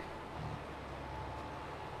okay.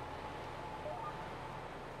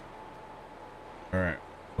 All right.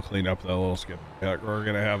 We'll clean up that little skip that we're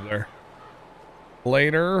going to have there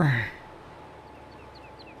later.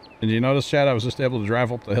 Did you notice, chat? I was just able to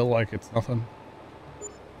drive up the hill like it's nothing.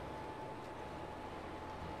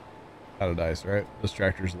 Out of dice, right? This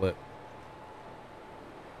tractor's lit.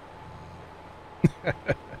 Am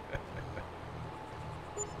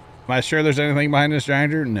I sure there's anything behind this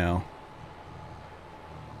tractor? No.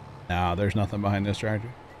 No, there's nothing behind this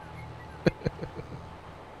tractor.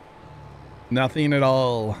 Nothing at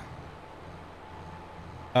all.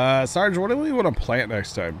 Sarge, what do we want to plant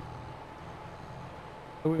next time?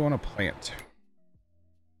 What do we want to plant?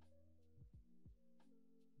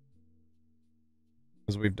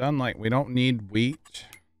 Because we've done like, we don't need wheat.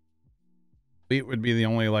 Wheat would be the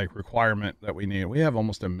only like requirement that we need. We have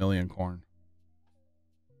almost 1 million corn.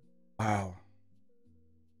 Wow.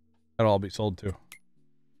 That'll all be sold too.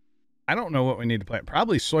 I don't know what we need to plant.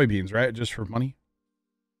 Probably soybeans, right? Just for money.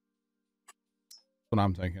 That's what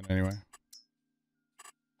I'm thinking anyway.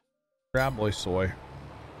 Probably soy.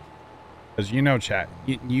 Because you know, chat.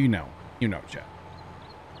 You know, chat.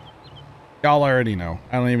 Y'all already know.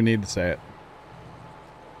 I don't even need to say it.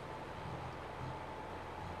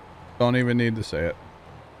 Don't even need to say it.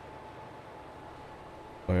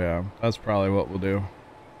 So yeah, that's probably what we'll do.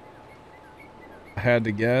 I had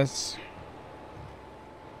to guess.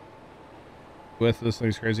 With this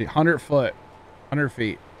thing's crazy. 100 foot. 100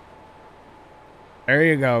 feet. There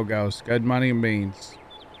you go, Ghost. Good money and beans.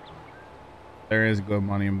 There is good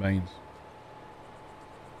money and beans.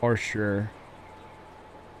 For sure.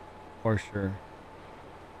 For sure.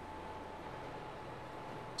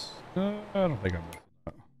 I don't think I'm missing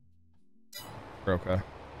that. We're okay.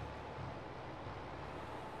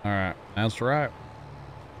 Alright, that's right.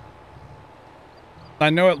 I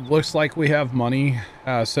know it looks like we have money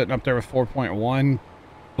sitting up there with 4.1,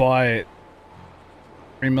 but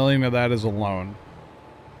 3 million of that is a loan.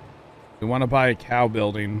 We want to buy a cow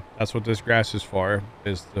building. That's what this grass is for,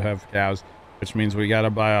 is to have cows, which means we got to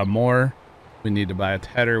buy a mower. We need to buy a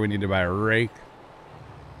tedder. We need to buy a rake.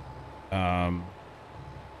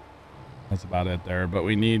 That's about it there. But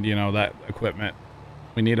we need, you know, that equipment.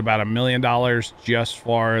 We need about $1 million just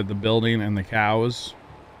for the building and the cows.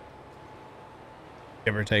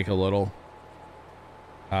 Give or take a little.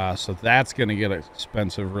 So that's going to get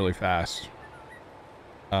expensive really fast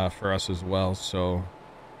for us as well. So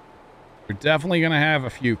we're definitely going to have a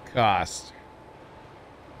few costs.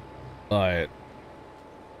 But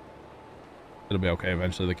it'll be okay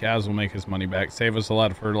eventually. The cows will make us money back. Save us a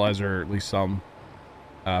lot of fertilizer, or at least some.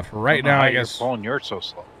 For right now, I guess. You're so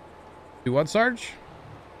slow. Do what, Sarge?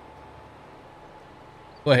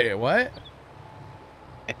 Wait, what?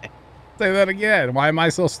 Say that again. Why am I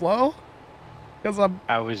so slow? Because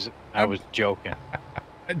I was joking.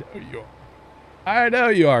 I know you are. I know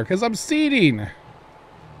you are, because I'm seeding.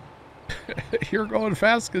 You're going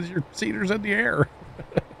fast because your seeder's in the air.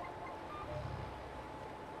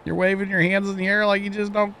 You're waving your hands in the air like you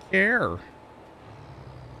just don't care.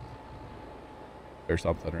 Or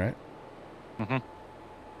something, right? Mm-hmm.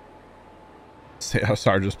 See how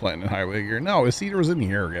Sarge is playing in highway gear. No, his seeder was in the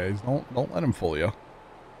air, guys. Don't let him fool you.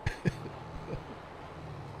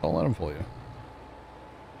 Don't let him fool you.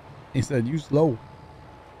 He said, "You slow."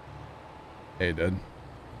 Hey, he did.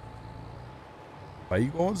 Why you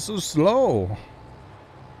going so slow?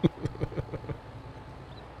 You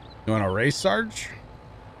want to race, Sarge?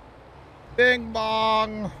 Bing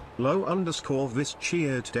bong. Low underscore this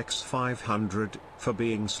cheered Dex 500 for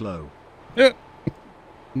being slow. Yeah.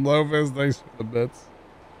 Low Fizz, thanks for the bits.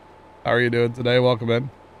 How are you doing today? Welcome in.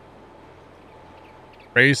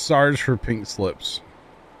 Race Sarge for pink slips.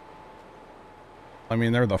 I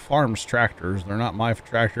mean, they're the farm's tractors. They're not my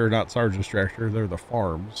tractor, not Sarge's tractor. They're the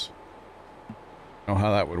farm's. I don't know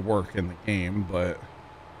how that would work in the game, but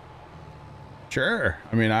sure.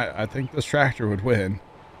 I mean, I think this tractor would win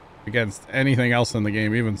against anything else in the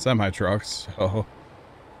game, even semi-trucks. So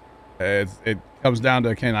it comes down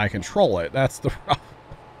to, can I control it? That's the problem.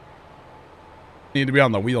 Need to be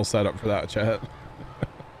on the wheel setup for that, chat.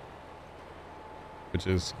 Which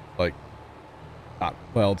is like not,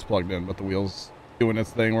 well, it's plugged in, but the wheel's doing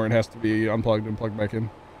its thing where it has to be unplugged and plugged back in.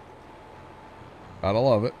 Gotta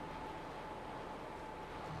love it.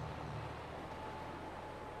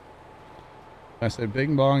 I said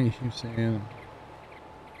bing bong, you keep saying.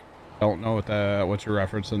 Don't know what you're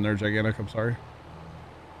referencing there, Gigantic. I'm sorry.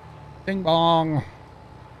 Bing bong.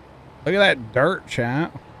 Look at that dirt,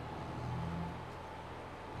 chat.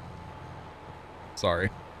 Sorry.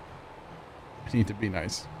 I need to be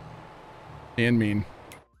nice. And mean.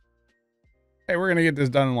 Hey, we're gonna get this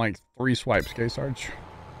done in like 3 swipes, okay, Sarge?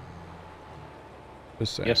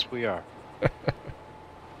 Just saying. Yes, we are.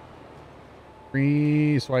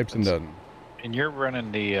 3 swipes and done. And you're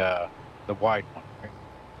running the wide one, right?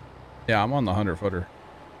 Yeah, I'm on the 100-footer.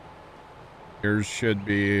 Yours should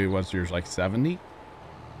be, what's yours, like 70?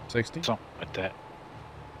 60? Something like that.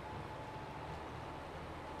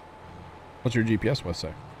 What's your GPS with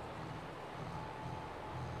say?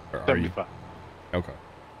 Or are you? 75. Okay.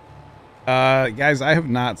 Guys, I have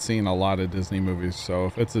not seen a lot of Disney movies, so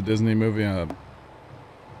if it's a Disney movie, I've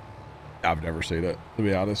never seen it, to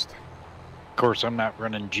be honest. Of course, I'm not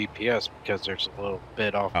running GPS because there's a little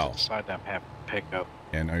bit off to the side that I'm having to pick up.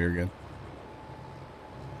 Yeah, no, you're good.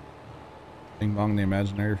 Bing bong, the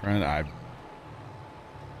imaginary friend.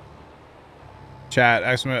 Chat,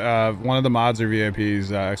 one of the mods or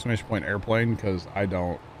VIPs, exclamation point airplane, because I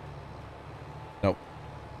don't. Nope.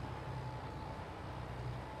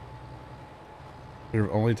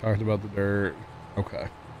 We've only talked about the dirt. Okay.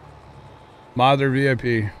 Mod or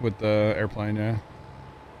VIP with the airplane, yeah.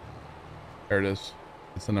 There it is.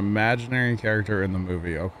 It's an imaginary character in the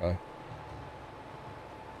movie. Okay.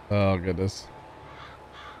 Oh, goodness.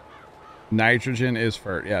 Nitrogen is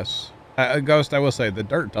fur. Yes. Ghost, I will say, the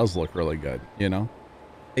dirt does look really good, you know?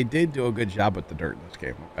 They did do a good job with the dirt in this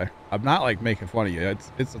game, okay? I'm not, like, making fun of you.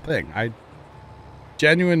 It's a thing. I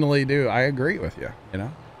genuinely do. I agree with you, you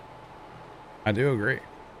know? I do agree.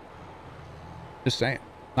 Just saying.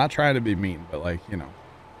 Not trying to be mean, but, like, you know.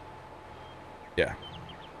 Yeah.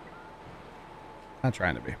 Not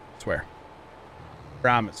trying to be. I swear.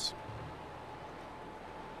 Promise.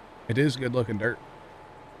 It is good looking dirt.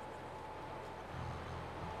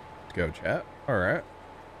 Let's go, chat. All right.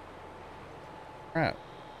 All right.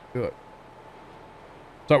 Do it.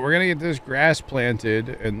 So we're going to get this grass planted,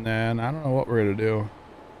 and then I don't know what we're going to do.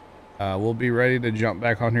 We'll be ready to jump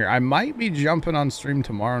back on here. I might be jumping on stream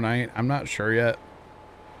tomorrow night. I'm not sure yet.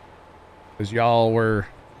 Because y'all were,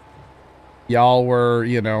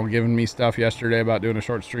 you know, giving me stuff yesterday about doing a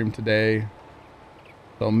short stream today.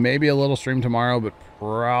 So maybe a little stream tomorrow, but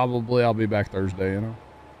probably I'll be back Thursday, you know.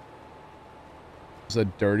 It's a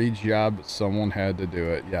dirty job, but someone had to do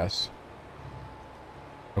it. Yes.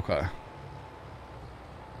 Okay.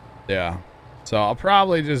 Yeah. So I'll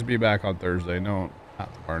probably just be back on Thursday. No,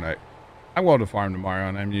 not tomorrow night. I go to farm tomorrow,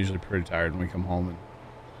 and I'm usually pretty tired when we come home and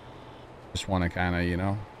just want to kind of, you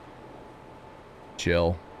know,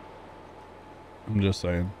 chill. I'm just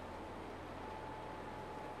saying.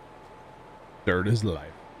 Dirt is life.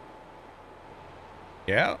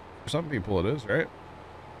 Yeah, for some people it is, right?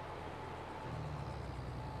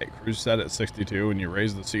 Hey, cruise set at 62 and you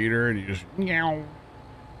raise the cedar and you just, meow,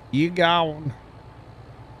 you gone.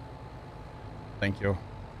 Thank you.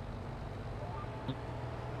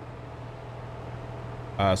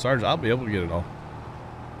 Sarge, I'll be able to get it all.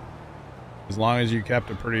 As long as you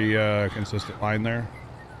kept a pretty consistent line there.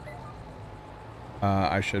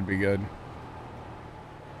 I should be good.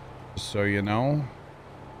 So you know.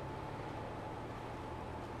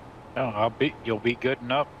 No, you'll be good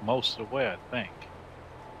enough most of the way, I think.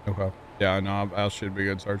 Okay. Yeah, no, I should be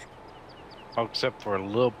good, Sarge. Oh, except for a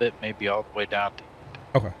little bit, maybe all the way down to.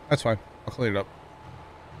 Okay, that's fine. I'll clean it up.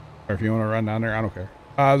 Or if you want to run down there, I don't care.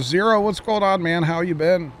 Zero, what's going on, man? How you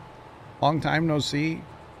been? Long time no see.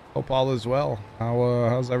 Hope all is well.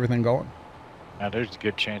 How's everything going? Now, there's a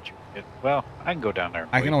good chance you can get. Well, I can go down there.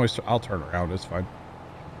 I can always. I'll turn around. It's fine.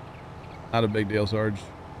 Not a big deal, Sarge.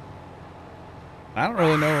 I don't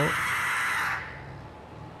really know.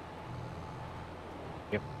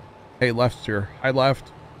 Yep. Hey, left's here. Hi,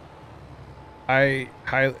 left. Hi,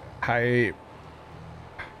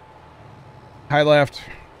 left.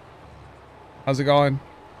 How's it going?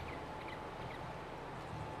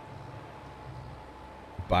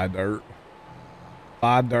 Buy dirt.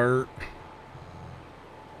 Buy dirt.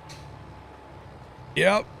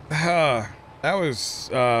 Yep. That was,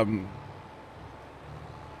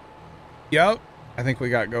 yep. I think we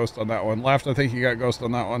got ghost on that one. Left, I think you got ghost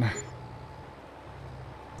on that one.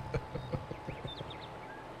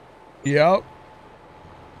 Yep.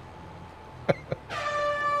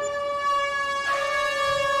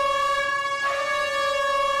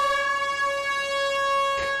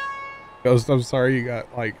 Ghost, I'm sorry you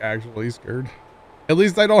got, like, actually scared. At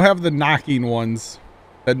least I don't have the knocking ones.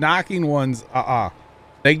 The knocking ones,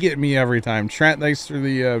 they get me every time. Trent, thanks for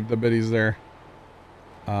the biddies there.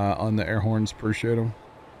 On the air horns, appreciate them.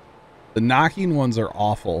 The knocking ones are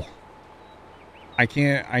awful. I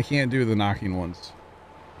can't do the knocking ones.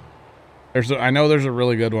 I know there's a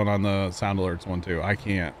really good one on the sound alerts one too. I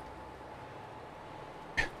can't.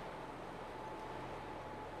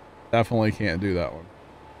 Definitely can't do that one.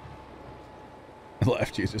 I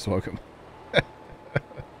left, you just woke him.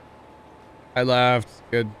 I left.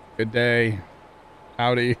 Good day.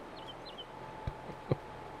 Howdy.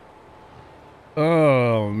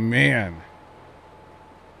 Oh man.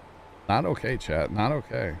 Not okay, chat. Not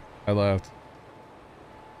okay. I left.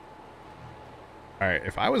 All right,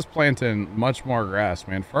 if I was planting much more grass,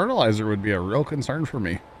 man, fertilizer would be a real concern for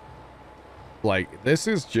me. Like, this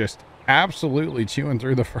is just absolutely chewing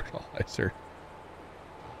through the fertilizer.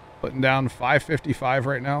 Putting down 555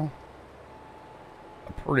 right now.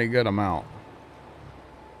 A pretty good amount.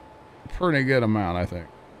 Pretty good amount, I think.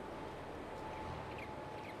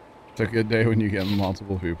 It's a good day when you get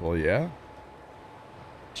multiple people, yeah?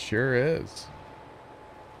 Sure is.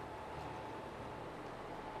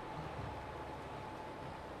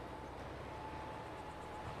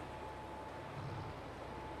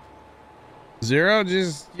 Zero,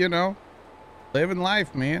 just, you know, living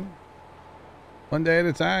life, man. One day at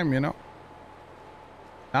a time, you know.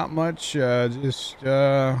 Not much, just,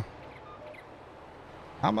 not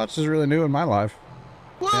much is really new in my life,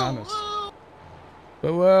 to be honest.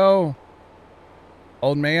 But, well,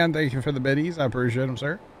 old man, thank you for the biddies. I appreciate them,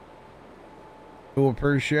 sir. We'll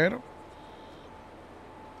appreciate them.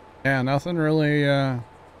 Yeah, nothing really,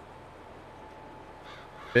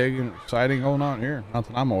 big and exciting going on here.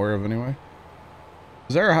 Nothing I'm aware of, anyway.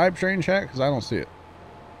 Is there a hype train chat? Because I don't see it.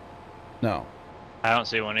 No. I don't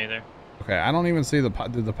see one either. Okay, I don't even see the...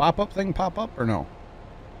 Did the pop-up thing pop up or no?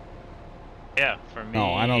 Yeah, for me...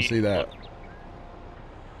 No, I don't see that.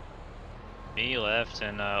 Me left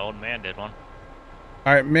and old man did one.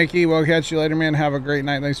 All right, Mickey, we'll catch you later, man. Have a great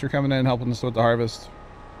night. Thanks for coming in and helping us with the harvest.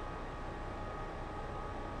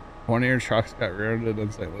 One of your trucks got rear-ended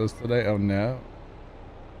in St. Louis today. Oh, no.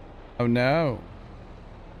 Oh, no.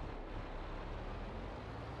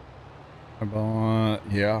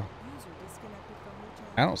 Yeah.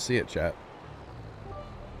 I don't see it, chat.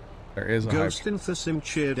 There is a Ghost hype. in the Sim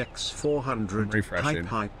cheered X400. Refreshing.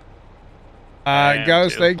 Hype.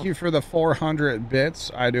 Ghost, thank you for the 400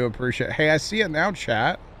 bits. I do appreciate. Hey, I see it now,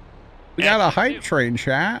 chat. We got a hype train,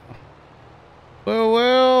 chat.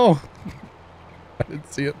 Whoa. I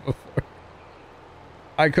didn't see it before.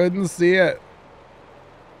 I couldn't see it.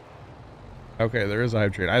 Okay, there is a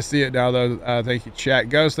hype train. I see it now, though. Thank you, chat.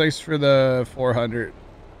 Ghost, thanks for the 400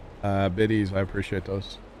 biddies. I appreciate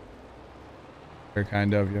those. Very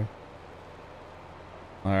kind of you.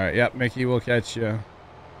 All right. Yep, Mickey, we'll catch you.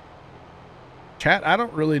 Chat, I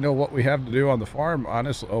don't really know what we have to do on the farm,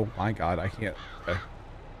 honestly. Oh, my God. I can't. Okay.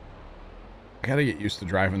 I got to get used to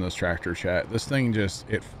driving this tractor, chat. This thing just,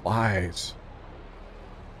 it flies.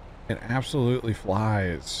 It absolutely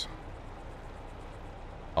flies.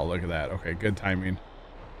 Oh, look at that. Okay, good timing.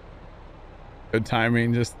 Good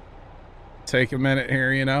timing. Just take a minute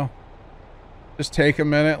here, you know? Just take a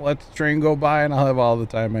minute, let the train go by, and I'll have all the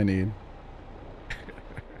time I need.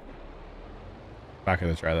 Not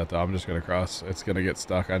going to try that, though. I'm just going to cross. It's going to get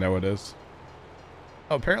stuck. I know it is.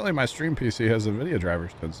 Oh, apparently my stream PC has a video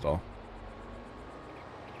drivers to install.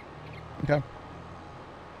 Okay.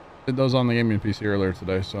 Did those on the gaming PC earlier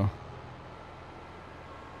today, so.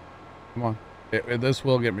 Come on. This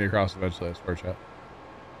will get me across eventually, I swear, chat.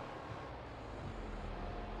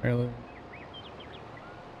 Really?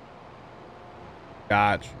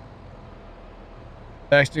 Gotcha.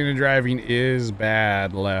 Texting and driving is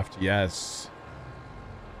bad, left. Yes.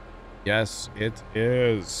 Yes, it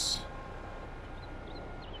is.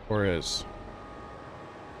 Or is.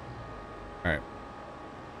 All right.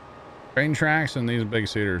 Train tracks and these big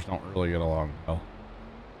cedars don't really get along well.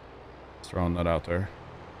 Just throwing that out there.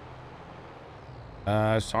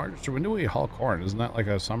 Sarge, when do we haul corn? Isn't that like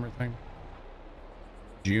a summer thing?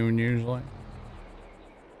 June usually.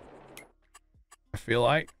 I feel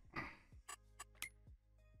like.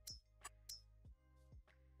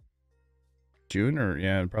 June or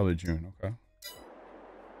yeah, probably June. Okay.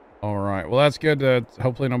 All right. Well, that's good.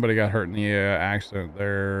 Hopefully nobody got hurt in the accident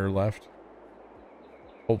there left.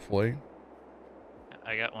 Hopefully.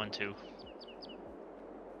 I got one too.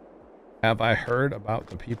 Have I heard about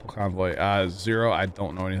the people convoy? Zero. I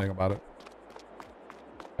don't know anything about it.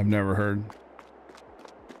 I've never heard.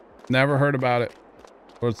 Never heard about it.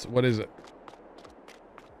 What is it?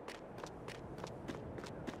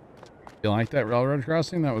 You like that railroad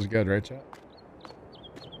crossing? That was good, right, chat?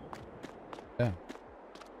 Yeah. As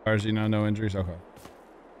far as you know, no injuries? Okay.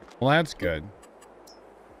 Well, that's good.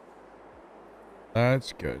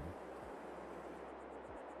 That's good.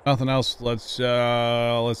 Nothing else. Let's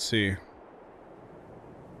see.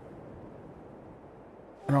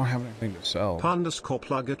 I don't have anything to sell. Underscore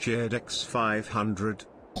plugger cheered X500.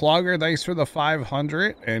 Clogger, thanks for the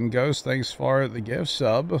 500. And Ghost, thanks for the gift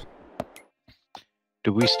sub.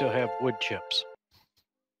 Do we still have wood chips?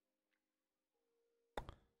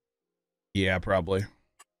 Yeah, probably.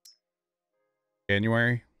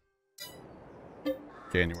 January,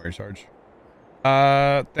 Sarge.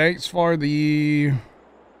 Thanks for the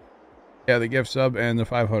gift sub and the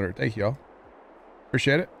 500. Thank y'all.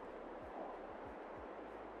 Appreciate it.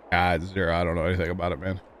 Zero. I don't know anything about it,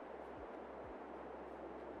 man.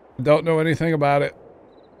 Don't know anything about it.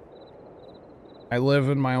 I live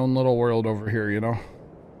in my own little world over here, you know.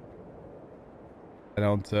 I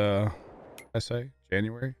don't, I say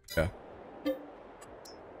January? Yeah.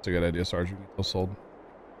 It's a good idea, Sergeant. Get those sold.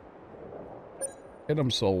 Get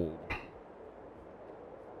them sold.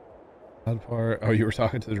 That part. Oh, you were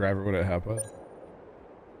talking to the driver when it happened?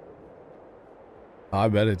 I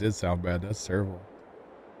bet it did sound bad. That's terrible.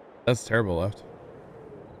 That's terrible, left.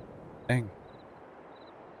 Dang.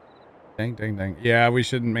 Dang. Yeah, we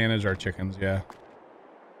shouldn't manage our chickens, yeah.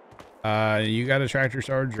 You got a tractor,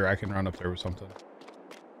 Sarge, or I can run up there with something?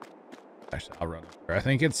 Actually, I'll run up there. I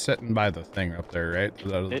think it's sitting by the thing up there,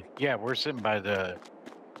 right? Yeah, we're sitting by the...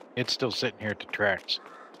 It's still sitting here at the tracks.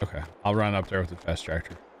 Okay, I'll run up there with the fast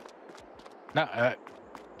tractor. No,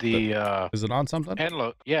 is it on something? End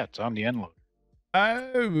load. Yeah, it's on the end load. Oh,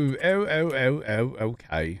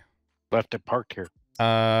 okay. Left it parked here.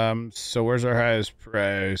 So where's our highest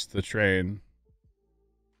price? The train.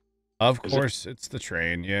 Of course, it's the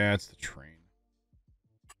train. Yeah, it's the train.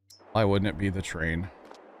 Why wouldn't it be the train?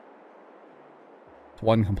 It's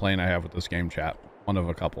one complaint I have with this game, chat. One of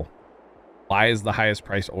a couple. Why is the highest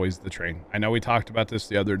price always the train? I know we talked about this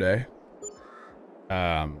the other day.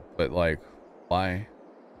 But like, why?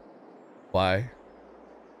 Why?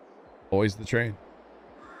 Always the train.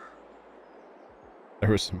 There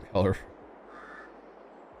was some color.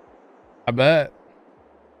 I bet.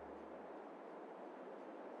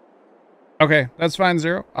 Okay, that's fine,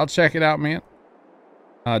 Zero. I'll check it out, man.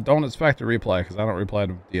 Don't expect a reply because I don't reply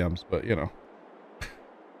to DMs, but you know.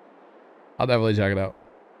 I'll definitely check it out.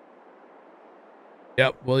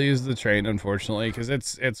 Yep, we'll use the train, unfortunately, because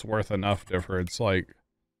it's worth enough difference. Like,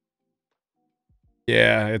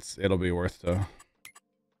 yeah, it'll be worth to.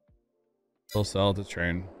 We'll sell the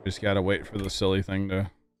train. We just gotta wait for the silly thing to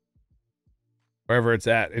wherever it's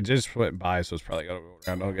at. It just went by, so it's probably gotta go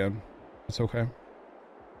around again. It's okay.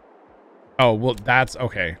 Oh well, that's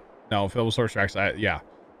okay. No, Phil Source Tracks. Yeah,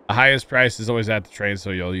 the highest price is always at the train,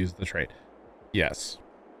 so you'll use the train. Yes,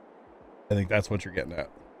 I think that's what you're getting at,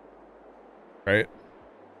 right?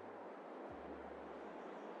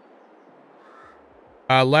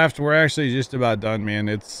 Left, we're actually just about done, man.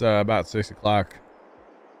 It's about 6 o'clock.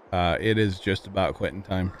 It is just about quitting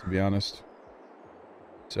time, to be honest.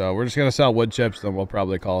 So we're just gonna sell wood chips, then we'll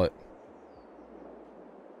probably call it.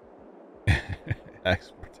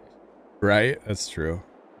 Exportation. Right? That's true.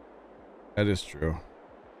 That is true.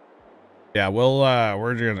 Yeah,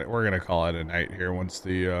 we're gonna call it a night here once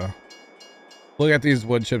the we'll get these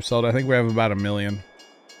wood chips sold. I think we have about 1 million.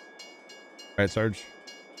 Right, Sarge?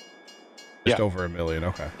 Just over 1 million.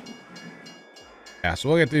 Okay. Yeah, so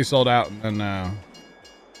we'll get these sold out and then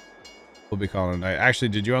we'll be calling it a night. Actually,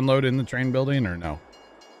 did you unload in the train building or no?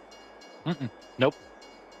 Nope.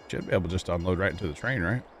 Should be able to just unload right into the train,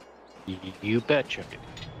 right? You betcha.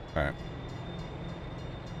 All right.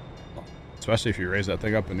 Especially if you raise that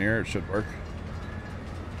thing up in the air, it should work.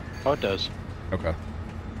 Oh, it does. Okay.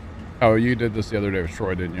 Oh, you did this the other day with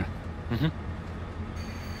Troy, didn't you? Mm-hmm.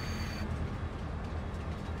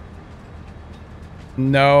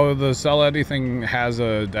 No, the sell anything has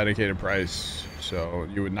a dedicated price, so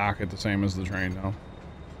you would knock it the same as the train, no?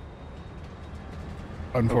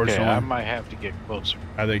 Unfortunately. Okay, I might have to get closer.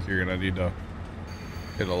 I think you're gonna need to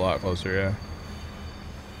get a lot closer, yeah.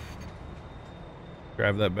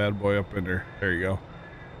 Grab that bad boy up in there. There you go.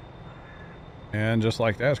 And just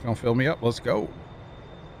like that, it's gonna fill me up. Let's go.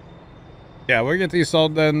 Yeah, we'll get these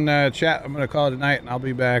sold then, chat. I'm gonna call it a night, and I'll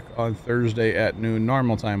be back on Thursday at noon,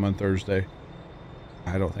 normal time on Thursday.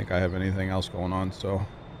 I don't think I have anything else going on, so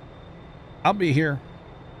I'll be here.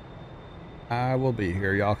 I will be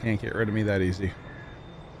here. Y'all can't get rid of me that easy.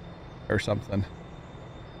 Or something.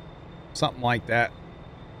 Something like that.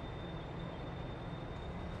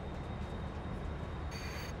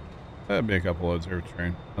 That'd be a couple loads here with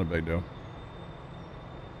train. Not a big deal.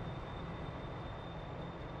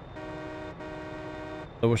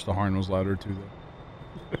 I wish the horn was louder too,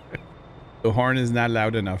 though. The horn is not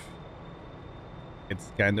loud enough. It's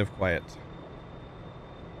kind of quiet.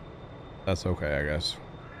 That's okay, I guess.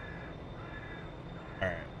 All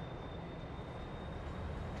right.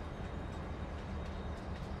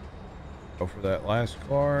 Go for that last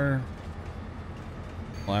car.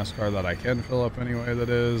 Last car that I can fill up anyway, that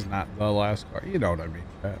is. Not the last car. You know what I mean.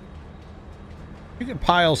 You can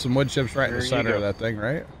pile some wood chips right in the center of that thing,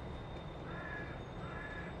 right?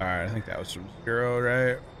 Alright, I think that was from Zero,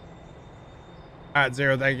 right? Alright,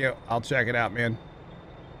 Zero, thank you. I'll check it out, man.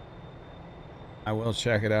 I will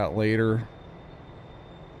check it out later.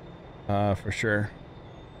 For sure.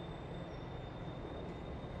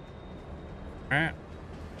 Alright.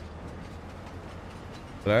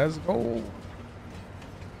 Let's go.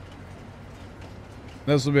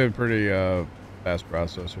 This will be a pretty fast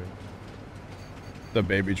process here. The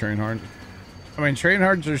baby train horn. I mean, train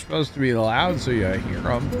horns are supposed to be loud, so you hear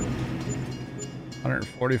them.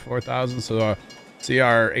 144,000. So see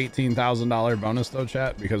our $18,000 bonus though,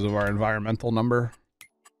 chat, because of our environmental number.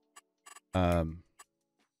 Our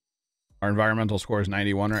environmental score is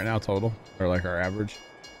 91 right now total, or like our average.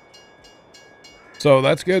 So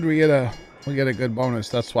that's good. We get a good bonus.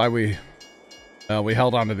 That's why we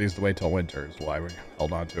held on to these to wait till winter. Is why we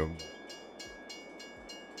held on to them.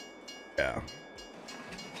 Yeah.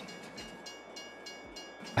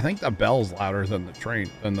 I think the bell's louder than the train,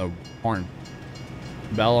 than the horn.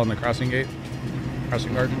 Bell on the crossing gate,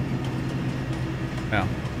 crossing guard. Yeah.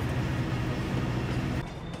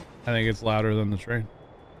 I think it's louder than the train.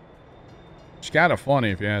 It's kind of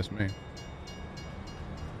funny if you ask me.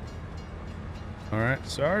 All right,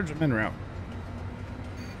 Sarge, I'm en route.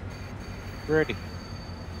 Ready.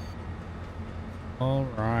 All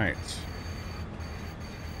right.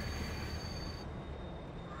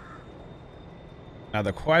 Now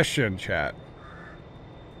the question, chat.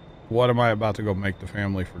 What am I about to go make the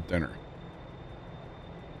family for dinner?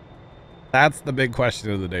 That's the big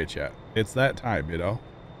question of the day, chat. It's that time, you know?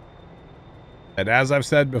 And as I've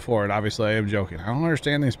said before, and obviously I am joking, I don't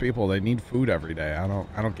understand these people. They need food every day. I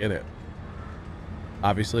don't get it.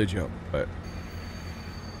 Obviously a joke, but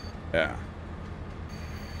yeah.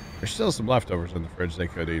 There's still some leftovers in the fridge they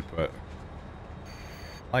could eat, but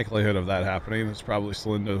likelihood of that happening is probably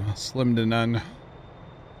slim to none.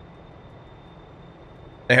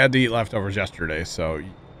 They had to eat leftovers yesterday, so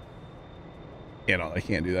you know, they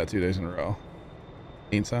can't do that 2 days in a row.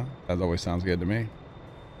 Pizza? That always sounds good to me.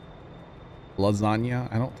 Lasagna?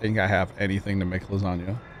 I don't think I have anything to make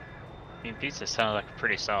lasagna. I mean, pizza sounds like a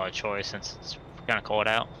pretty solid choice since it's kind of cold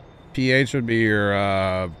out. PH would be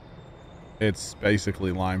your, it's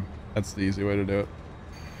basically lime. That's the easy way to do it.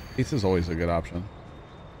 Pizza's always a good option.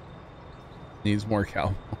 Needs more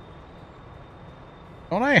cow.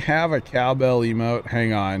 Don't I have a cowbell emote?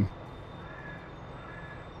 Hang on.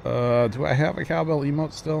 Do I have a cowbell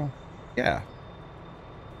emote still? Yeah.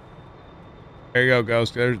 There you go,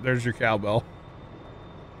 Ghost. There's your cowbell.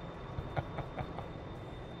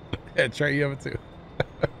 Yeah, Trey, you have it too.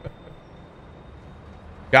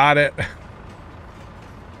 Got it.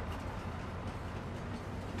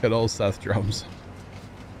 Good old Seth Drums.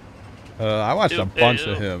 I watched a bunch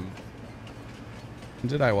of him. When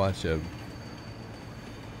did I watch him?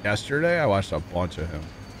 Yesterday? I watched a bunch of him.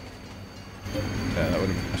 Yeah, that would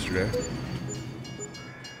have been yesterday.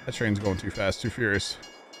 That train's going too fast, too furious.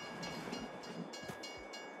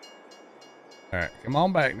 Alright, come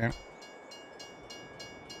on back now.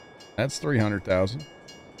 That's 300,000.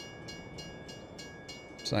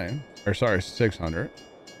 Saying. Or sorry, 600.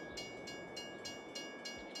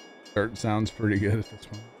 Dirt sounds pretty good at this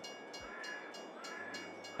one.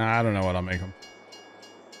 I don't know what I'll make them.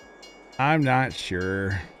 I'm not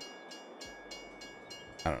sure.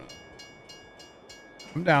 I don't know.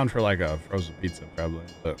 I'm down for like a frozen pizza probably,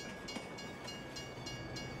 but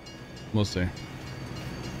we'll see.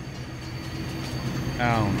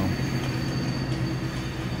 I don't know.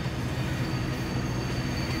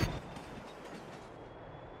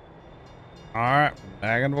 All right,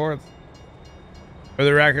 back and forth. For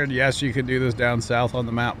the record, yes, you could do this down south on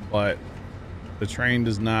the map, but the train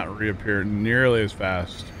does not reappear nearly as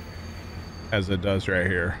fast as it does right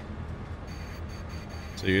here.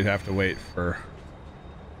 So you'd have to wait for,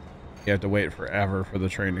 you have to wait forever for the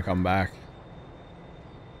train to come back.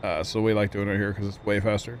 So we like doing it here because it's way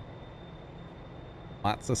faster.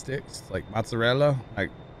 Matzo sticks, like mozzarella, like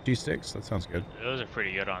cheese sticks. That sounds good. Those are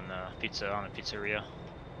pretty good on the pizza, on the pizzeria.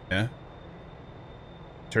 Yeah.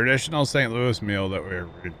 Traditional St. Louis meal that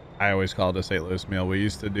I always call it a St. Louis meal. We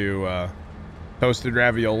used to do toasted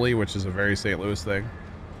ravioli, which is a very St. Louis thing,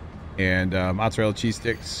 and mozzarella cheese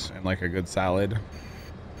sticks and like a good salad.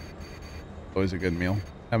 Always a good meal.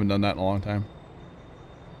 Haven't done that in a long time.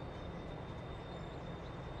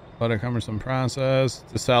 But a cumbersome process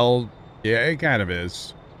to sell. Yeah, it kind of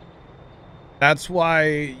is. That's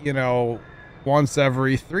why, you know, once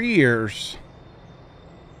every 3 years,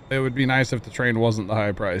 it would be nice if the train wasn't the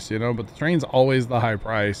high price, you know, but the train's always the high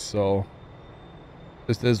price, so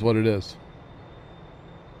this is what it is.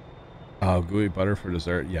 Oh, gooey butter for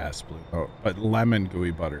dessert? Yes, blue. Oh, but lemon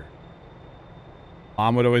gooey butter.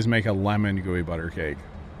 Mom would always make a lemon gooey butter cake.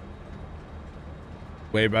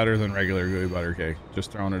 Way better than regular gooey butter cake.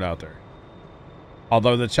 Just throwing it out there.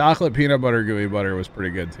 Although the chocolate peanut butter gooey butter was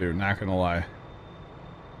pretty good too, not gonna lie.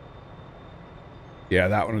 Yeah,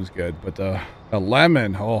 that one was good, but the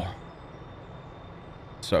lemon, oh,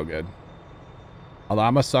 so good. Although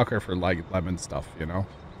I'm a sucker for like lemon stuff, you know.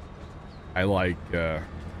 I like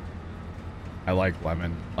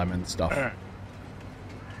lemon stuff. Right.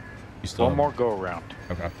 You still One more go around.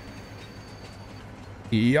 Okay.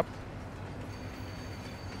 Yep.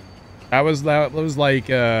 That was like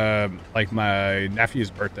my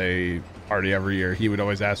nephew's birthday party every year. He would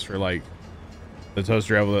always ask for like the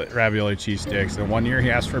toasted ravioli cheese sticks, and one year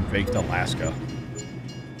he asked for baked Alaska,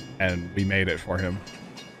 and we made it for him.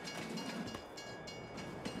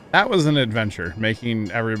 That was an adventure,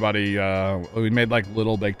 making everybody, we made like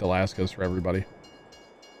little baked Alaskas for everybody.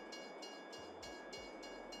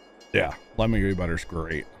 Yeah, lemon gooey butter's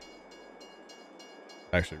great.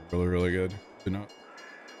 Actually really, really good. You know.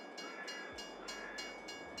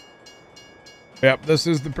 Yep, this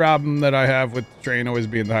is the problem that I have with the train always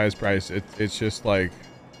being the highest price. It's just like,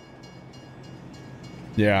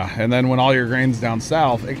 yeah, and then when all your grain's down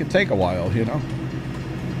south, it can take a while, you know?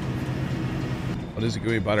 What is a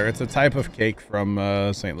gooey butter? It's a type of cake from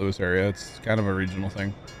St. Louis area. It's kind of a regional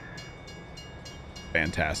thing.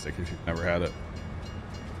 Fantastic if you've never had it.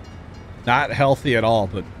 Not healthy at all,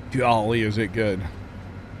 but Golly, is it good.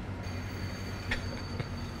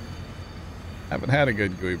 Haven't had a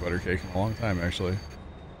good gooey butter cake in a long time, actually.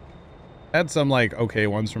 Had some, like, okay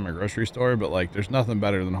ones from a grocery store, but, like, there's nothing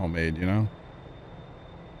better than homemade, you know?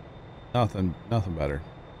 Nothing better.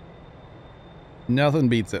 Nothing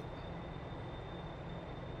beats it.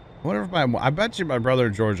 I wonder if I bet you my brother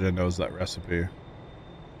Georgia knows that recipe.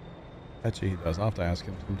 Bet you he does. I'll have to ask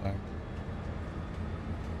him sometime.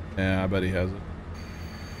 Yeah, I bet he has it.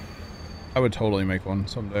 I would totally make one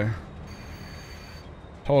someday.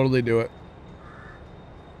 Totally do it.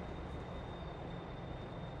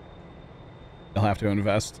 You'll have to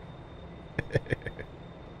invest.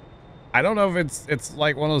 I don't know if it's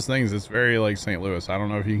like one of those things. It's very like St. Louis. I don't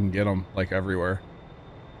know if you can get them like everywhere.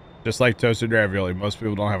 Just like toasted ravioli. Most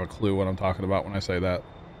people don't have a clue what I'm talking about when I say that.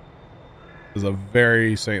 It's a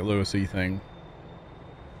very St. Louis-y thing.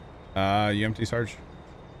 You empty, Sarge?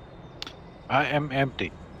 I am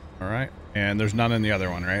empty. All right. And there's none in the other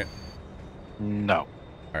one, right? No. All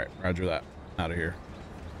right. Roger that. Out of here.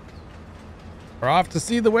 We're off to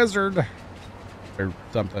see the wizard. Or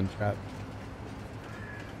something, chat.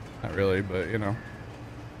 Not really, but you know.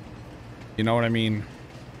 You know what I mean.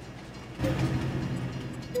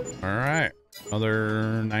 All right.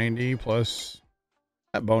 Another 90 plus.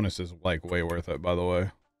 That bonus is like way worth it, by the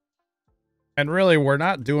way. And really, we're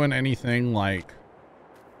not doing anything like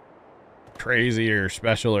crazy or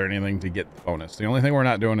special or anything to get the bonus. The only thing we're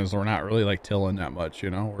not doing is we're not really like tilling that much, you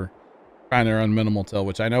know. We're trying to run minimal till,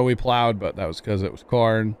 which I know we plowed, but that was because it was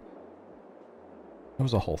corn. It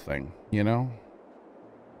was a whole thing, you know.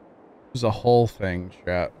 It was a whole thing,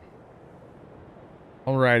 chat.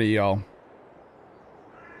 Alrighty, y'all.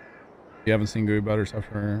 You haven't seen gooey butter stuff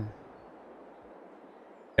for...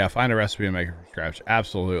 Yeah, find a recipe and make it from scratch.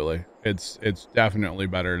 Absolutely. It's definitely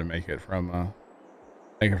better to make it from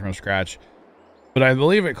scratch. But I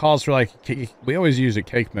believe it calls for like we always use a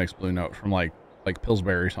cake mix, Blue Note, from like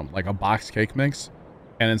Pillsbury or something, like a box cake mix.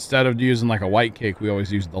 And instead of using like a white cake, we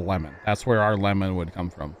always use the lemon. That's where our lemon would come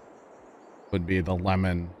from. Would be the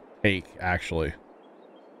lemon cake, actually.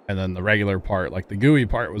 And then the regular part, like the gooey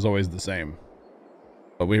part, was always the same.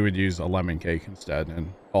 But we would use a lemon cake instead.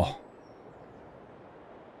 And oh,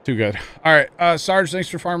 too good. All right, Sarge, thanks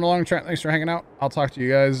for farming along. Trent, thanks for hanging out. I'll talk to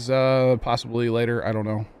you guys possibly later. I don't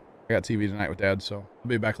know. I got TV tonight with Dad, so I'll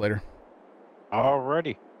be back later.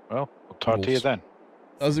 Alrighty. Well, we'll talk to you then.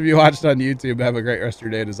 Those of you watched on YouTube, have a great rest of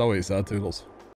your day. And as always, Toodles.